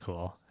 Oh, that's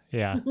cool.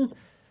 Yeah.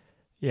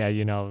 Yeah,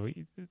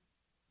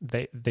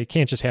 they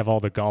can't just have all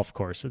the golf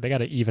courses. They got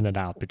to even it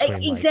out between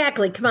like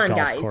Exactly. Come on, golf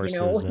guys.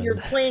 courses You're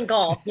and playing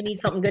golf. You need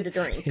something good to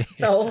drink. yeah.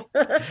 So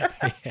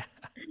Yeah.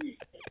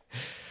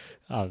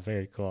 Oh,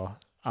 very cool.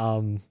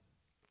 Um,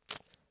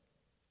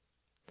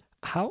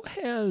 how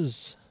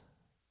has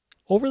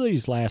over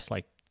these last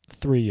like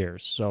 3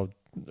 years, so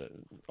uh,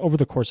 over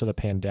the course of the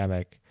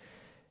pandemic,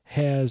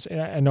 has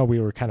and I know we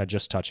were kind of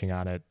just touching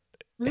on it,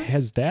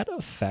 has that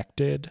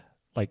affected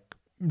like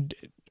d-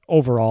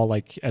 overall,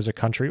 like as a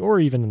country or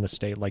even in the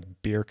state, like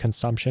beer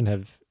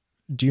consumption?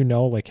 Do you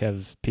know, like,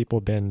 have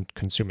people been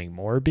consuming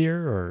more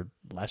beer or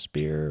less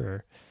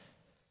beer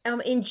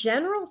or In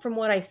general, from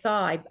what I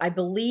saw, I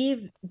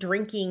believe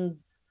drinking,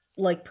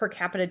 like per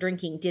capita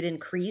drinking, did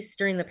increase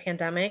during the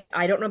pandemic.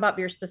 I don't know about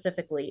beer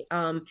specifically.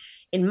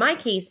 In my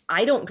case,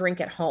 I don't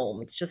drink at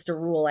home. It's just a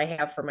rule I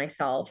have for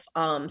myself.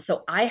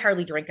 So I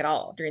hardly drank at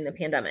all during the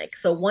pandemic.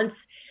 So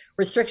once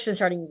restrictions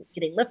started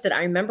getting lifted,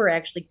 I remember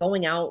actually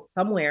going out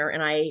somewhere,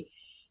 and I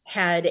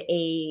had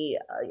a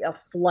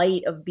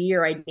flight of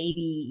beer. I'd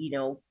maybe,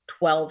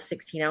 12,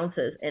 16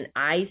 ounces, and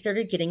I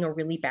started getting a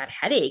really bad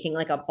headache and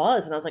like a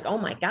buzz. And I was like, oh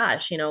my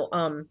gosh,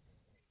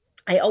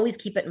 I always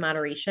keep it in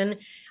moderation.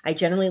 I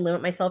generally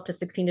limit myself to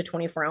 16 to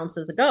 24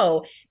 ounces a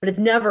go, but it's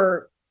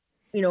never,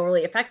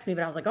 really affects me.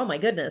 But I was like, oh my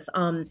goodness.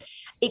 I mean,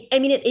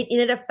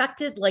 it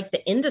affected like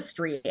the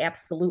industry.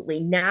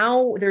 Absolutely.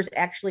 Now there's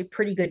actually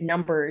pretty good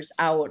numbers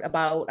out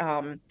about,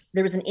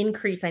 there was an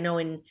increase, I know,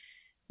 in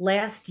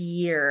last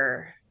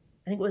year,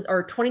 I think it was,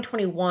 or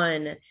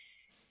 2021,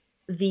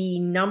 the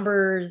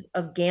numbers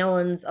of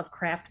gallons of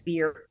craft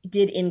beer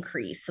did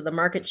increase. So the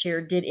market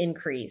share did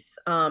increase.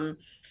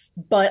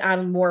 But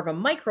on more of a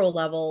micro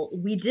level,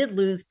 we did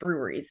lose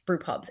breweries, brew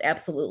pubs.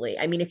 Absolutely.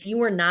 I mean, if you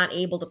were not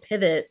able to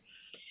pivot,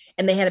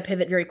 and they had to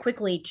pivot very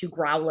quickly to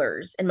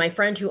growlers. And my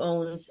friend who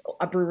owns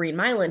a brewery in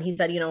Milan, he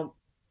said,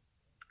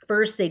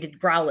 first they did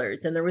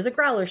growlers, then there was a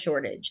growler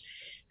shortage.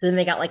 So then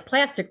they got like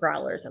plastic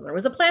growlers, and there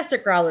was a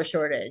plastic growler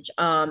shortage.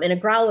 And a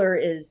growler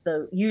is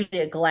usually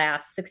a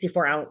glass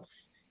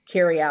 64-ounce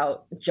carry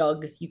out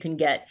jug you can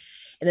get.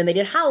 And then they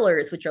did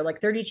howlers, which are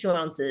like 32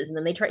 ounces. And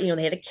then they tried,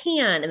 they had a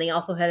can, and they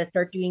also had to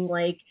start doing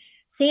like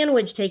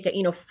sandwich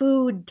takeout,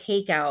 food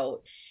takeout,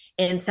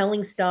 and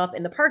selling stuff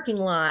in the parking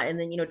lot. And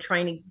then,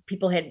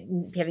 people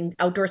having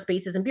outdoor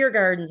spaces and beer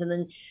gardens. And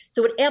then,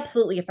 so it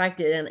absolutely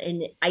affected.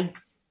 And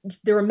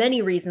there were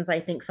many reasons I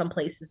think some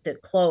places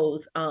did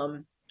close.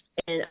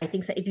 And I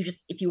think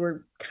if you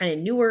were kind of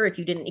newer, if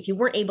you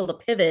weren't able to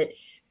pivot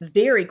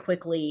very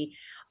quickly,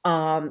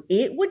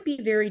 it would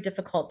be very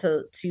difficult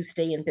to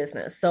stay in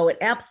business. So it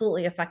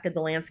absolutely affected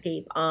the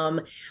landscape.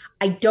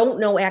 I don't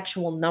know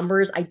actual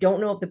numbers. I don't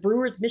know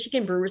if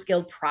Michigan Brewers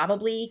Guild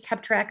probably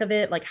kept track of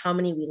it, like how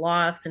many we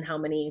lost and how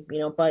many,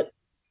 but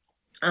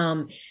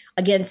um,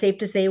 again, safe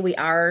to say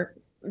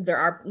there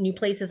are new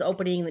places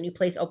opening. The new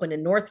place opened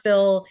in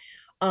Northville.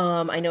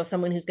 I know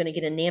someone who's going to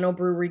get a nano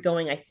brewery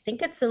going. I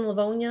think it's in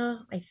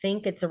Livonia. I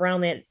think it's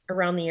around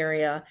the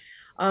area.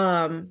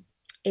 Um,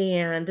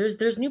 and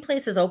there's new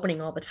places opening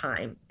all the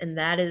time, and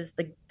that is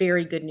the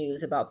very good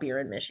news about beer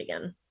in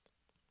Michigan.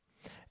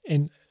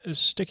 and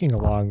sticking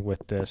along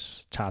with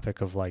this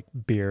topic of like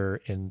beer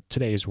in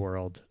today's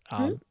world,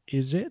 Mhm.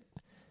 is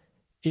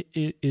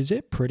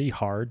it pretty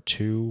hard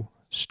to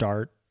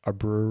start a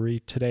brewery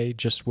today,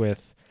 just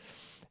with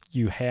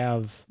you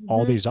have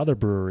all Mhm. these other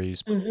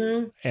breweries,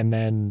 Mhm. and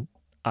then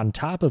on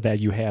top of that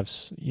you have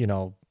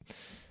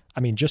I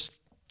mean, just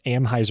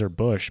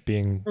Anheuser-Busch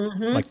being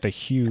Mhm. like the Oh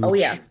huge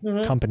yes.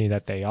 Mhm. company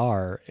that they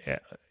are.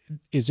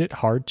 Is it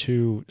hard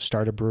to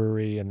start a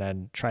brewery and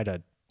then try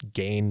to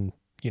gain,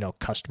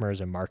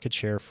 customers and market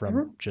share from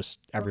Mhm.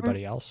 just Mhm.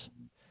 everybody else?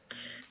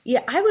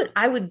 Yeah,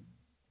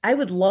 I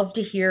would love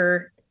to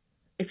hear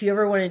if you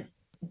ever wanted.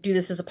 do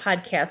this as a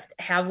podcast,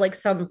 have like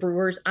some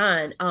brewers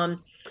on.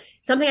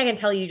 Something I can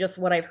tell you, just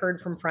what I've heard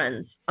from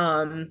friends.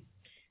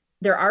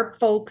 There are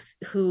folks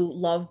who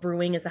love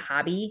brewing as a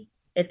hobby.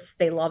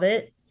 They love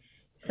it.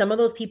 Some of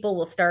those people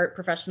will start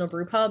professional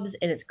brew pubs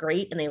and it's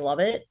great and they love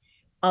it.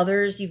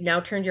 Others, you've now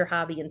turned your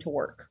hobby into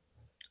work.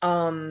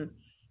 Um,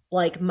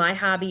 like my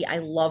hobby, I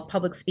love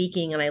public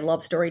speaking and I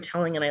love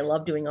storytelling and I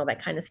love doing all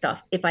that kind of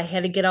stuff. If I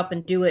had to get up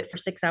and do it for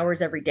 6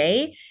 hours every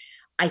day,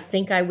 I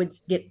think I would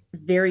get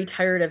very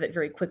tired of it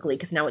very quickly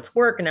because now it's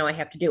work and now I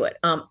have to do it.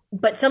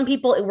 But some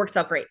people, it works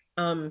out great.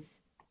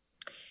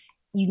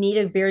 You need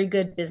a very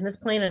good business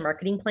plan and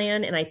marketing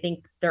plan. And I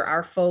think there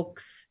are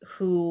folks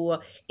who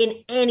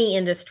in any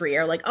industry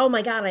are like, oh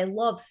my God, I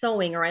love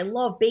sewing or I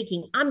love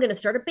baking. I'm going to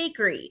start a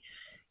bakery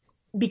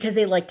because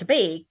they like to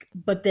bake.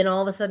 But then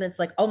all of a sudden it's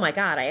like, oh my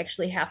God, I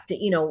actually have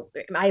to,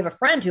 I have a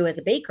friend who has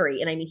a bakery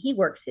and I mean, he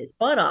works his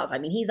butt off. I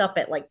mean, he's up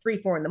at like 3,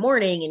 4 in the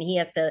morning and he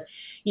has to,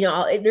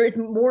 there's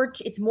more,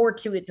 it's more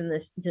to it than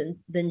this,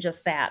 than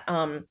just that.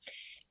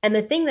 And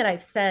the thing that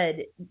I've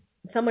said,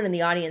 someone in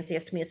the audience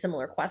asked me a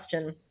similar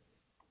question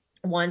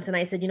once and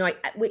I said, if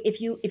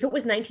it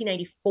was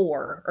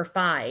 1994 or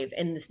 5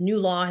 and this new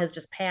law has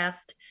just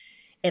passed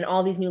and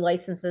all these new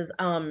licenses,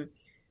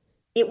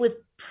 it was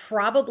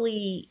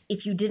probably,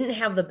 if you didn't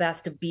have the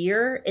best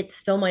beer, it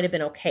still might have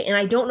been okay. And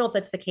I don't know if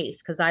that's the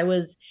case because I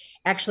was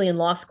actually in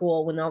law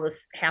school when all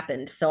this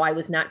happened. So I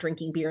was not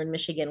drinking beer in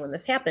Michigan when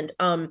this happened.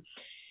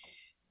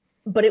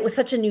 But it was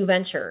such a new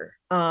venture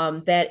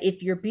that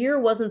if your beer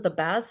wasn't the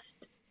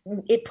best,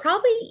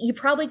 you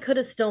probably could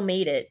have still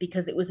made it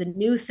because it was a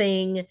new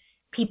thing.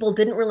 People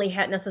didn't really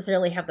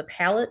necessarily have the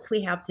palates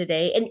we have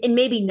today, and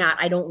maybe not.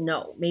 I don't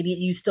know. Maybe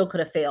you still could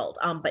have failed.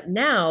 But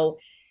now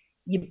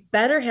you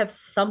better have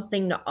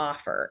something to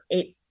offer.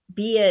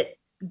 Be it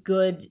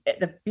good.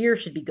 The beer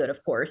should be good,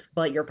 of course,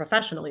 but you're a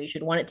professional. You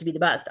should want it to be the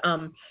best.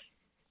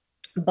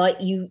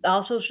 But you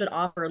also should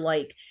offer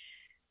like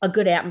a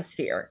good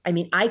atmosphere. I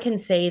mean, I can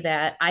say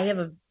that I have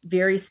a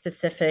very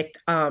specific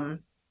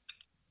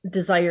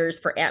desires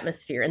for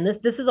atmosphere. And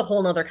this is a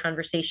whole nother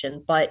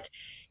conversation, but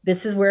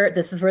this is where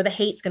the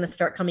hate's going to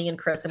start coming in,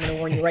 Chris. I'm going to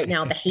warn you right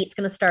now. The hate's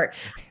going to start.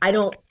 I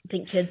don't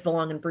think kids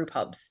belong in brew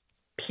pubs,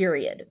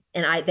 period.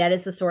 And that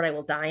is the sword I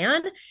will die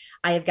on.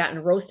 I have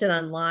gotten roasted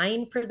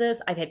online for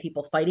this. I've had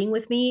people fighting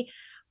with me,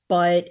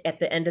 but at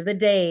the end of the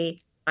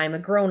day, I'm a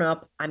grown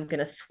up. I'm going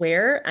to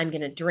swear. I'm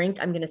going to drink.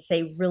 I'm going to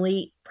say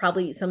really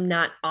probably some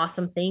not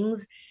awesome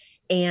things.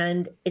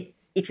 And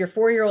if your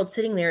 4-year-old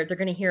sitting there, they're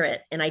going to hear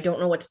it. And I don't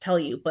know what to tell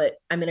you, but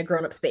I'm in a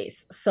grown up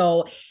space.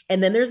 So,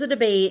 and then there's a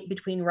debate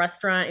between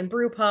restaurant and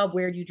brew pub.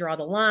 Where do you draw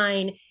the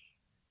line?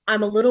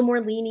 I'm a little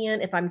more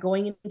lenient if I'm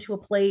going into a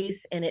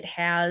place and it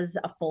has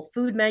a full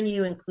food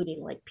menu,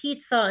 including like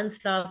pizza and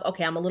stuff.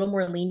 Okay, I'm a little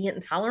more lenient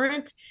and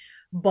tolerant.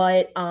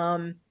 But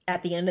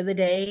at the end of the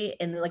day,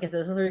 and like I said,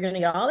 this is where you're gonna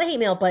get all the hate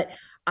mail, but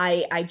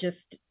I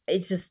just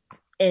it's just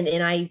and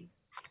I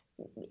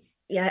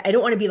yeah, I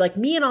don't want to be like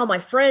me and all my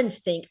friends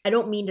think. I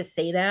don't mean to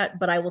say that,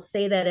 but I will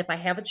say that if I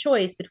have a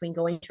choice between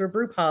going to a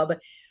brew pub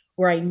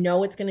where I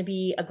know it's going to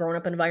be a grown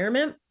up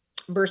environment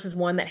versus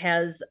one that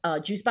has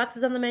juice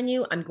boxes on the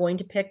menu, I'm going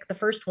to pick the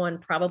first one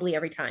probably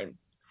every time.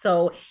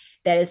 So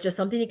that is just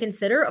something to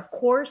consider. Of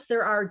course,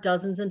 there are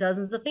dozens and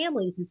dozens of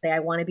families who say, I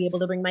want to be able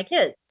to bring my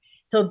kids.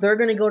 So they're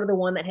going to go to the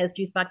one that has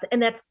juice boxes,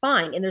 and that's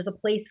fine. And there's a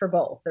place for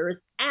both. There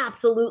is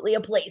absolutely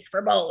a place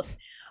for both.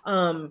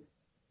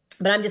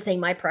 But I'm just saying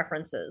my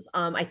preferences.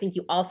 I think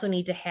you also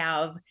need to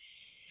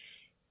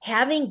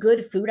having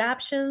good food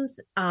options.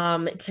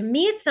 To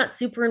me, it's not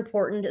super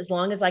important as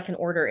long as I can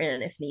order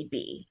in if need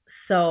be.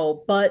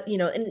 So, but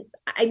and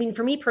I mean,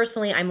 for me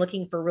personally, I'm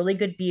looking for really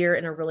good beer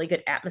and a really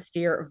good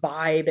atmosphere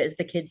vibe, as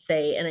the kids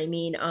say. And I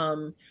mean,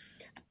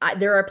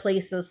 there are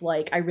places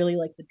like I really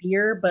like the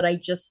beer, but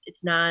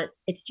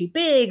it's too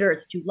big or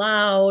it's too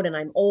loud, and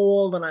I'm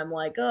old, and I'm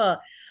like,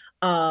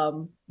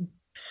 um,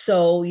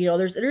 so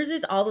there's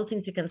just all those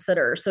things to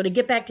consider. So to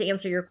get back to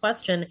answer your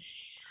question,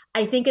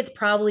 I think it's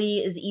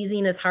probably as easy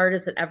and as hard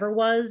as it ever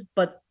was,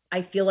 but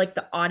I feel like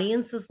the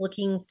audience is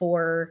looking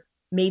for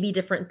maybe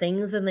different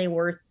things than they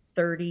were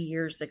 30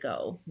 years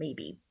ago,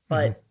 maybe. Mhm.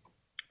 But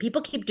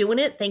people keep doing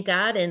it, thank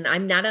God. And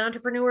I'm not an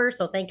entrepreneur,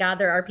 so thank God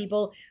there are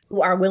people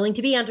who are willing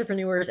to be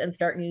entrepreneurs and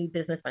start new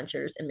business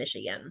ventures in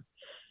Michigan.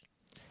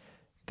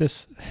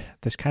 This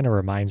kind of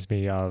reminds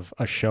me of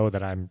a show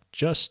that I'm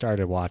just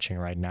started watching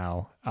right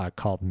now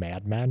called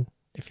Mad Men,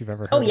 if you've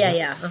ever Oh heard of yeah, it.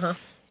 yeah. Uh-huh.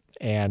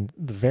 And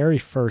the very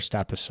first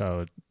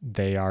episode,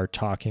 they are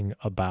talking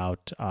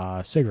about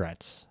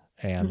cigarettes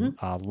and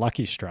Hmm.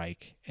 Lucky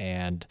Strike.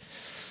 And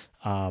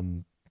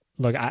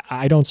look,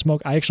 I don't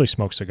smoke. I actually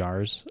smoke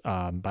cigars,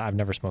 but I've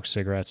never smoked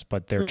cigarettes.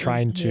 But Neither. they're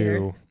trying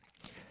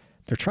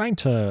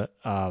to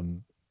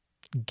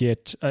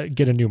get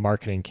a new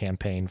marketing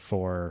campaign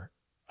for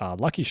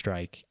Lucky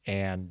Strike.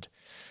 And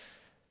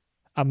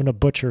I'm gonna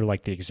butcher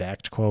like the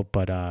exact quote,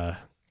 but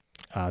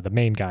the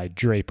main guy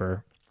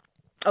Draper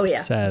Oh yeah.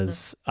 Hmm.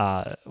 says,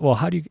 "Well,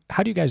 how do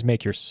you guys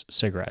make your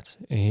cigarettes?"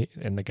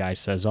 And the guy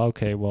says,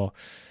 "Okay, well,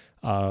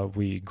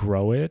 We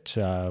grow it,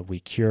 we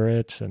cure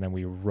it, and then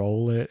we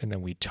roll it, and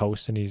then we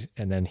toast. And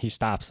then he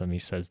stops him. He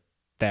says,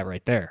 "That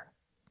right there,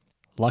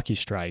 Lucky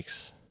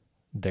Strikes,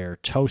 they're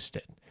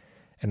toasted."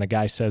 And the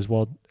guy says,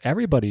 "Well,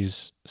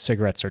 everybody's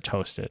cigarettes are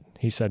toasted."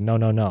 He said, "No,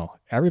 no, no.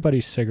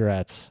 Everybody's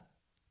cigarettes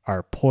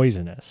are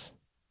poisonous.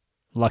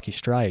 Lucky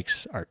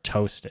Strikes are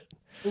toasted."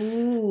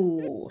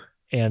 Ooh.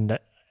 And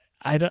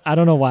I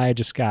don't know why I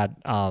just got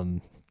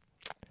I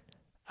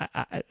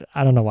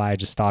don't know why I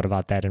just thought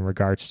about that in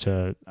regards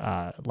to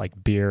like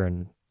beer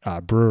and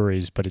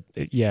breweries, but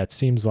it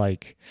seems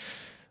like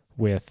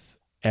with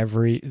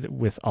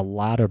with a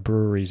lot of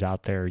breweries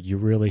out there, you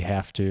really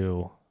have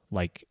to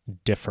like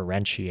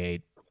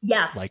differentiate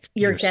Yes, like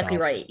you're exactly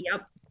yourself. right.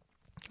 Yep.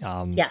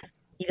 Um,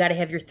 Yes. You got to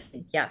have your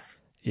thing.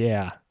 Yes.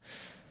 yeah.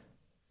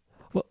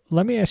 Well,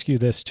 let me ask you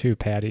this too,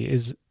 Patty.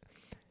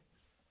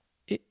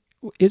 It,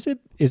 is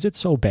it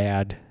so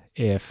bad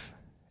if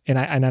and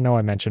I know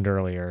I mentioned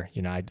earlier,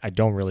 I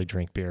don't really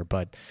drink beer,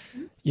 but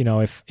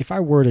if I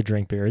were to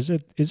drink beer, is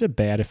it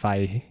bad if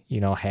I,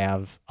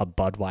 have a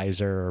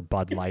Budweiser or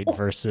Bud Light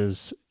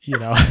versus,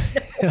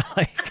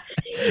 like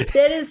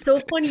That is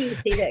so funny you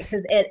say that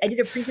because I did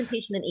a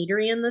presentation in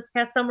Adrian this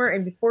past summer,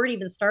 and before it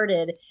even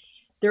started,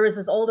 there was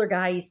this older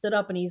guy. He stood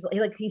up and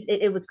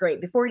it was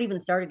great. Before it even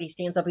started, he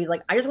stands up. He's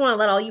like, "I just want to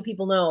let all you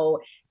people know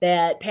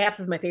that Pabst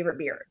is my favorite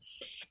beer."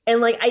 And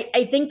like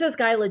I think this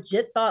guy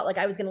legit thought like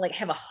I was gonna like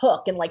have a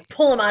hook and like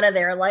pull him out of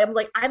there.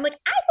 Like I'm like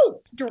I don't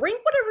drink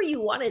whatever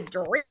you want to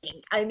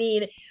drink. I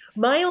mean,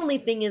 my only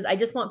thing is I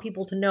just want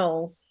people to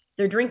know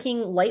they're drinking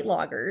light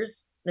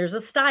lagers. There's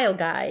a style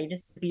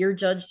guide beer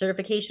judge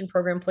certification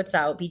program puts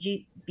out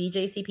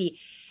BJCP,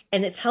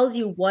 and it tells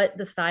you what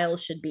the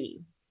styles should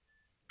be.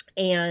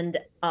 And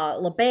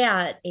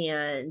Labatt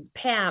and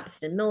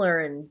Pabst and Miller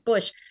and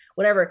Bush,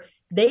 whatever,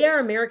 they are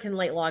American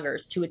light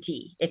lagers to a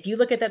T. If you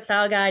look at that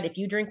style guide, if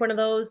you drink one of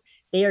those,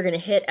 they are going to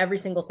hit every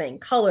single thing,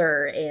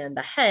 color and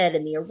the head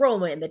and the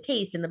aroma and the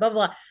taste and the blah,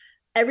 blah, blah.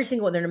 Every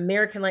single one. They're an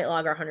American light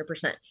lager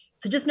 100%.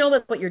 So just know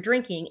that's what you're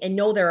drinking and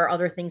know there are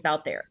other things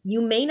out there.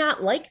 You may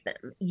not like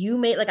them. You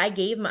may, like I've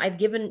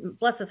given,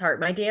 bless his heart,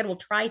 my dad will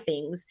try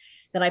things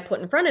that I put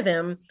in front of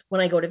him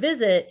when I go to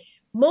visit.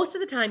 Most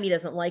of the time he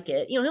doesn't like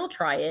it. He'll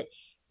try it,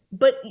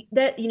 but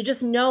that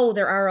just know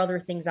there are other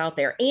things out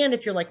there. And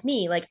if you're like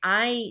me, like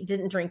I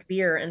didn't drink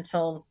beer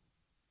until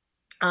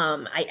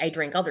I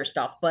drank other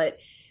stuff, but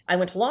I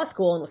went to law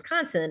school in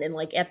Wisconsin, and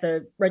like at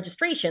the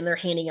registration, they're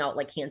handing out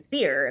like cans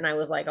beer. And I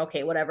was like,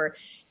 okay, whatever.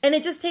 And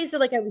it just tasted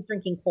like I was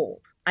drinking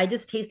cold. I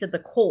just tasted the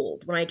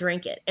cold when I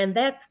drank it. And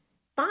that's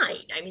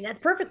fine. I mean, that's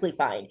perfectly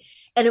fine.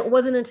 And it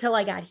wasn't until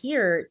I got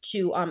here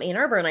to Ann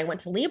Arbor and I went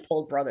to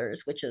Leopold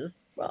Brothers, which is,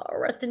 well,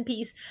 rest in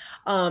peace,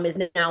 is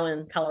now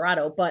in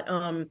Colorado. But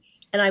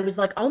and I was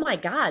like, oh my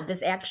God,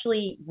 this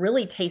actually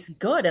really tastes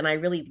good. And I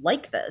really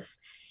like this.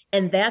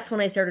 And that's when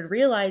I started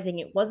realizing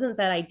it wasn't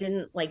that I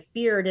didn't like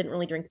beer, didn't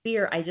really drink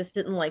beer. I just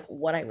didn't like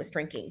what I was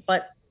drinking.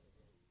 But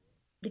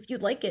if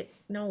you'd like it,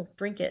 no,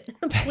 drink it,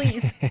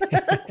 please.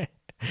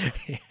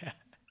 yeah.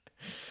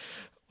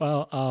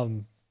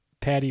 Well,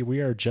 Patty, we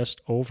are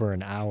just over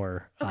an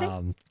hour.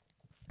 Okay.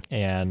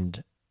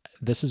 And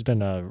this has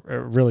been a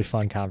really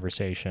fun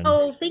conversation.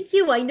 Oh, thank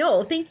you. I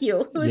know. Thank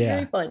you. It was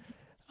very Yeah.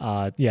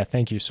 fun. Yeah,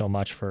 thank you so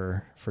much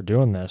for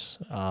doing this.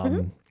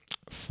 Mhm.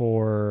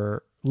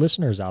 For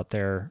listeners out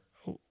there,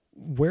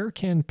 where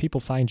can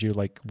people find you?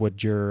 Like,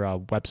 would your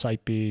website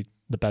be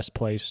the best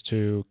place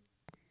to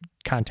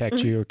contact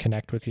Mhm. you or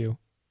connect with you?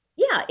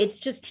 Yeah, it's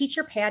just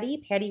teacher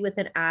Patty with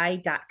an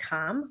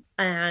I.com.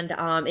 And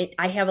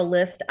I have a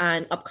list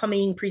on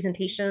upcoming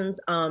presentations.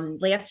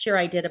 Last year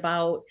I did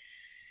about,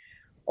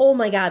 oh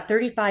my God,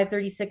 35,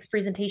 36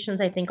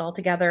 presentations, I think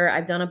altogether.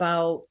 I've done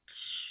about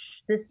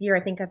this year,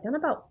 I think I've done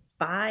about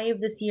five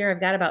this year.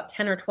 I've got about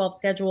 10 or 12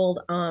 scheduled.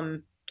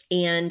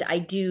 And I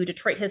do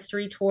Detroit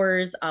history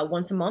tours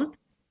once a month.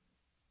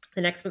 The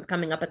next one's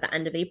coming up at the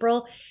end of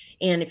April.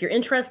 And if you're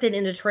interested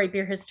in Detroit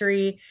beer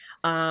history,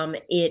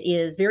 it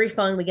is very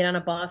fun. We get on a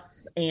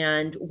bus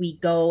and we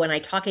go and I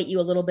talk at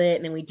you a little bit,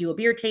 and then we do a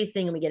beer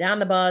tasting and we get on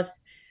the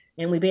bus.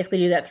 And we basically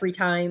do that three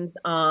times.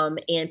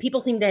 And people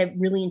seem to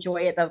really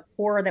enjoy it. The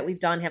four that we've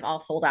done have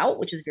all sold out,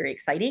 which is very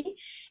exciting.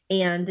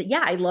 And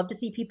yeah, I love to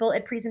see people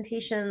at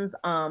presentations.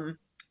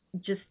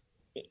 Just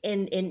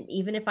and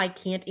even if I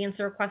can't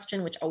answer a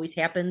question, which always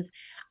happens,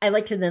 I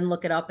like to then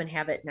look it up and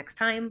have it next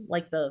time,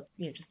 like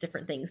just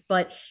different things.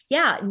 But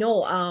yeah,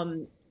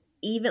 no,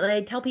 even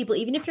I tell people,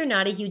 even if you're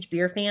not a huge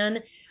beer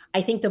fan,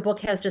 I think the book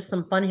has just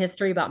some fun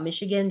history about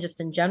Michigan, just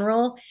in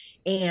general.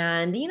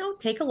 And,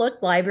 take a look.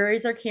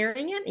 Libraries are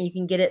carrying it, and you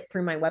can get it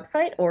through my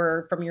website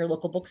or from your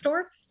local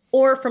bookstore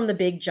or from the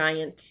big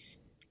giant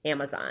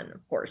Amazon,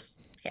 of course,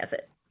 has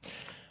it.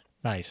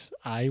 Nice.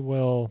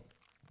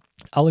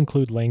 I'll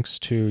include links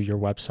to your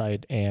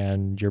website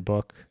and your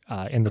book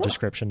in the Cool.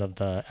 description of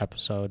the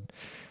episode.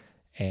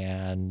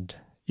 And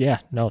yeah,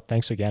 no,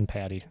 thanks again,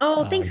 Patty.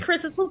 Oh, thanks,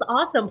 Chris. This was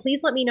awesome. Please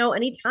let me know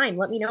anytime.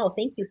 Let me know.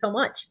 Thank you so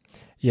much.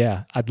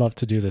 Yeah, I'd love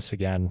to do this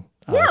again.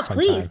 Yeah,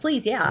 please, sometime.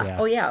 please, yeah. Yeah.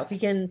 Oh yeah, we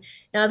can.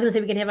 Now I was gonna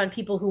say we can have on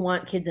people who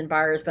want kids in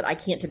bars, but I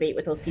can't debate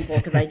with those people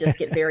because I just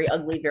get very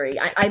ugly. Very,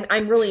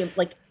 I'm really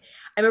like,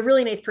 I'm a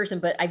really nice person,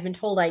 but I've been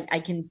told I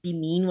can be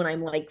mean when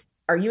I'm like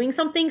arguing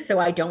something, so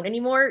I don't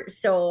anymore.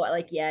 So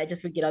like, yeah, it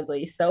just would get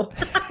ugly. So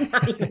I'm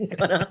not even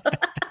gonna.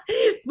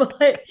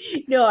 But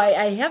no,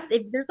 I have.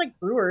 If there's like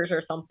brewers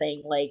or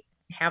something, like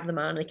have them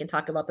on. They can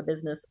talk about the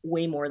business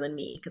way more than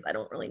me because I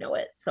don't really know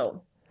it.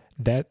 So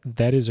That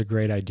is a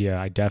great idea.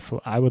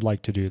 I would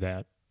like to do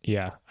that.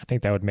 Yeah, I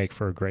think that would make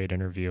for a great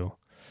interview.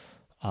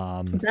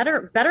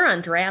 Better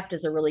on Draft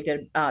is a really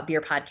good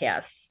beer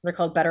podcast. They're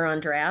called Better on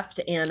Draft,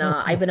 and Oh,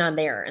 I've cool. been on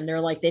there, and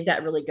they're like they've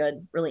got really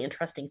good, really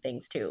interesting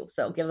things too.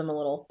 So give them a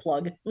little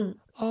plug. Mm.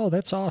 Oh,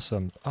 that's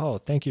awesome. Oh,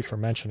 thank you for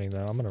mentioning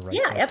that. I'm going to write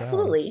Yeah, that down.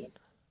 absolutely.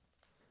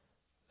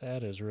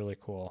 That is really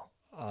cool.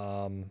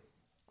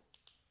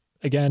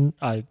 Again,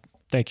 I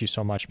thank you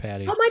so much, Oh,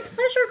 Patty. my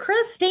pleasure,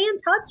 Chris. Stay in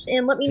touch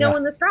and let me know Yeah,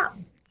 when this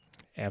drops.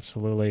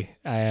 absolutely.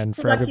 And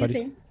I'll for talk to you everybody,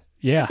 soon.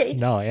 yeah, Okay.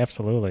 no,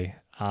 absolutely.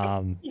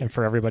 And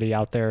for everybody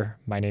out there,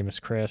 my name is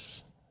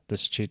Chris.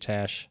 This is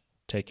Chee-Tash.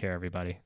 Take care, everybody.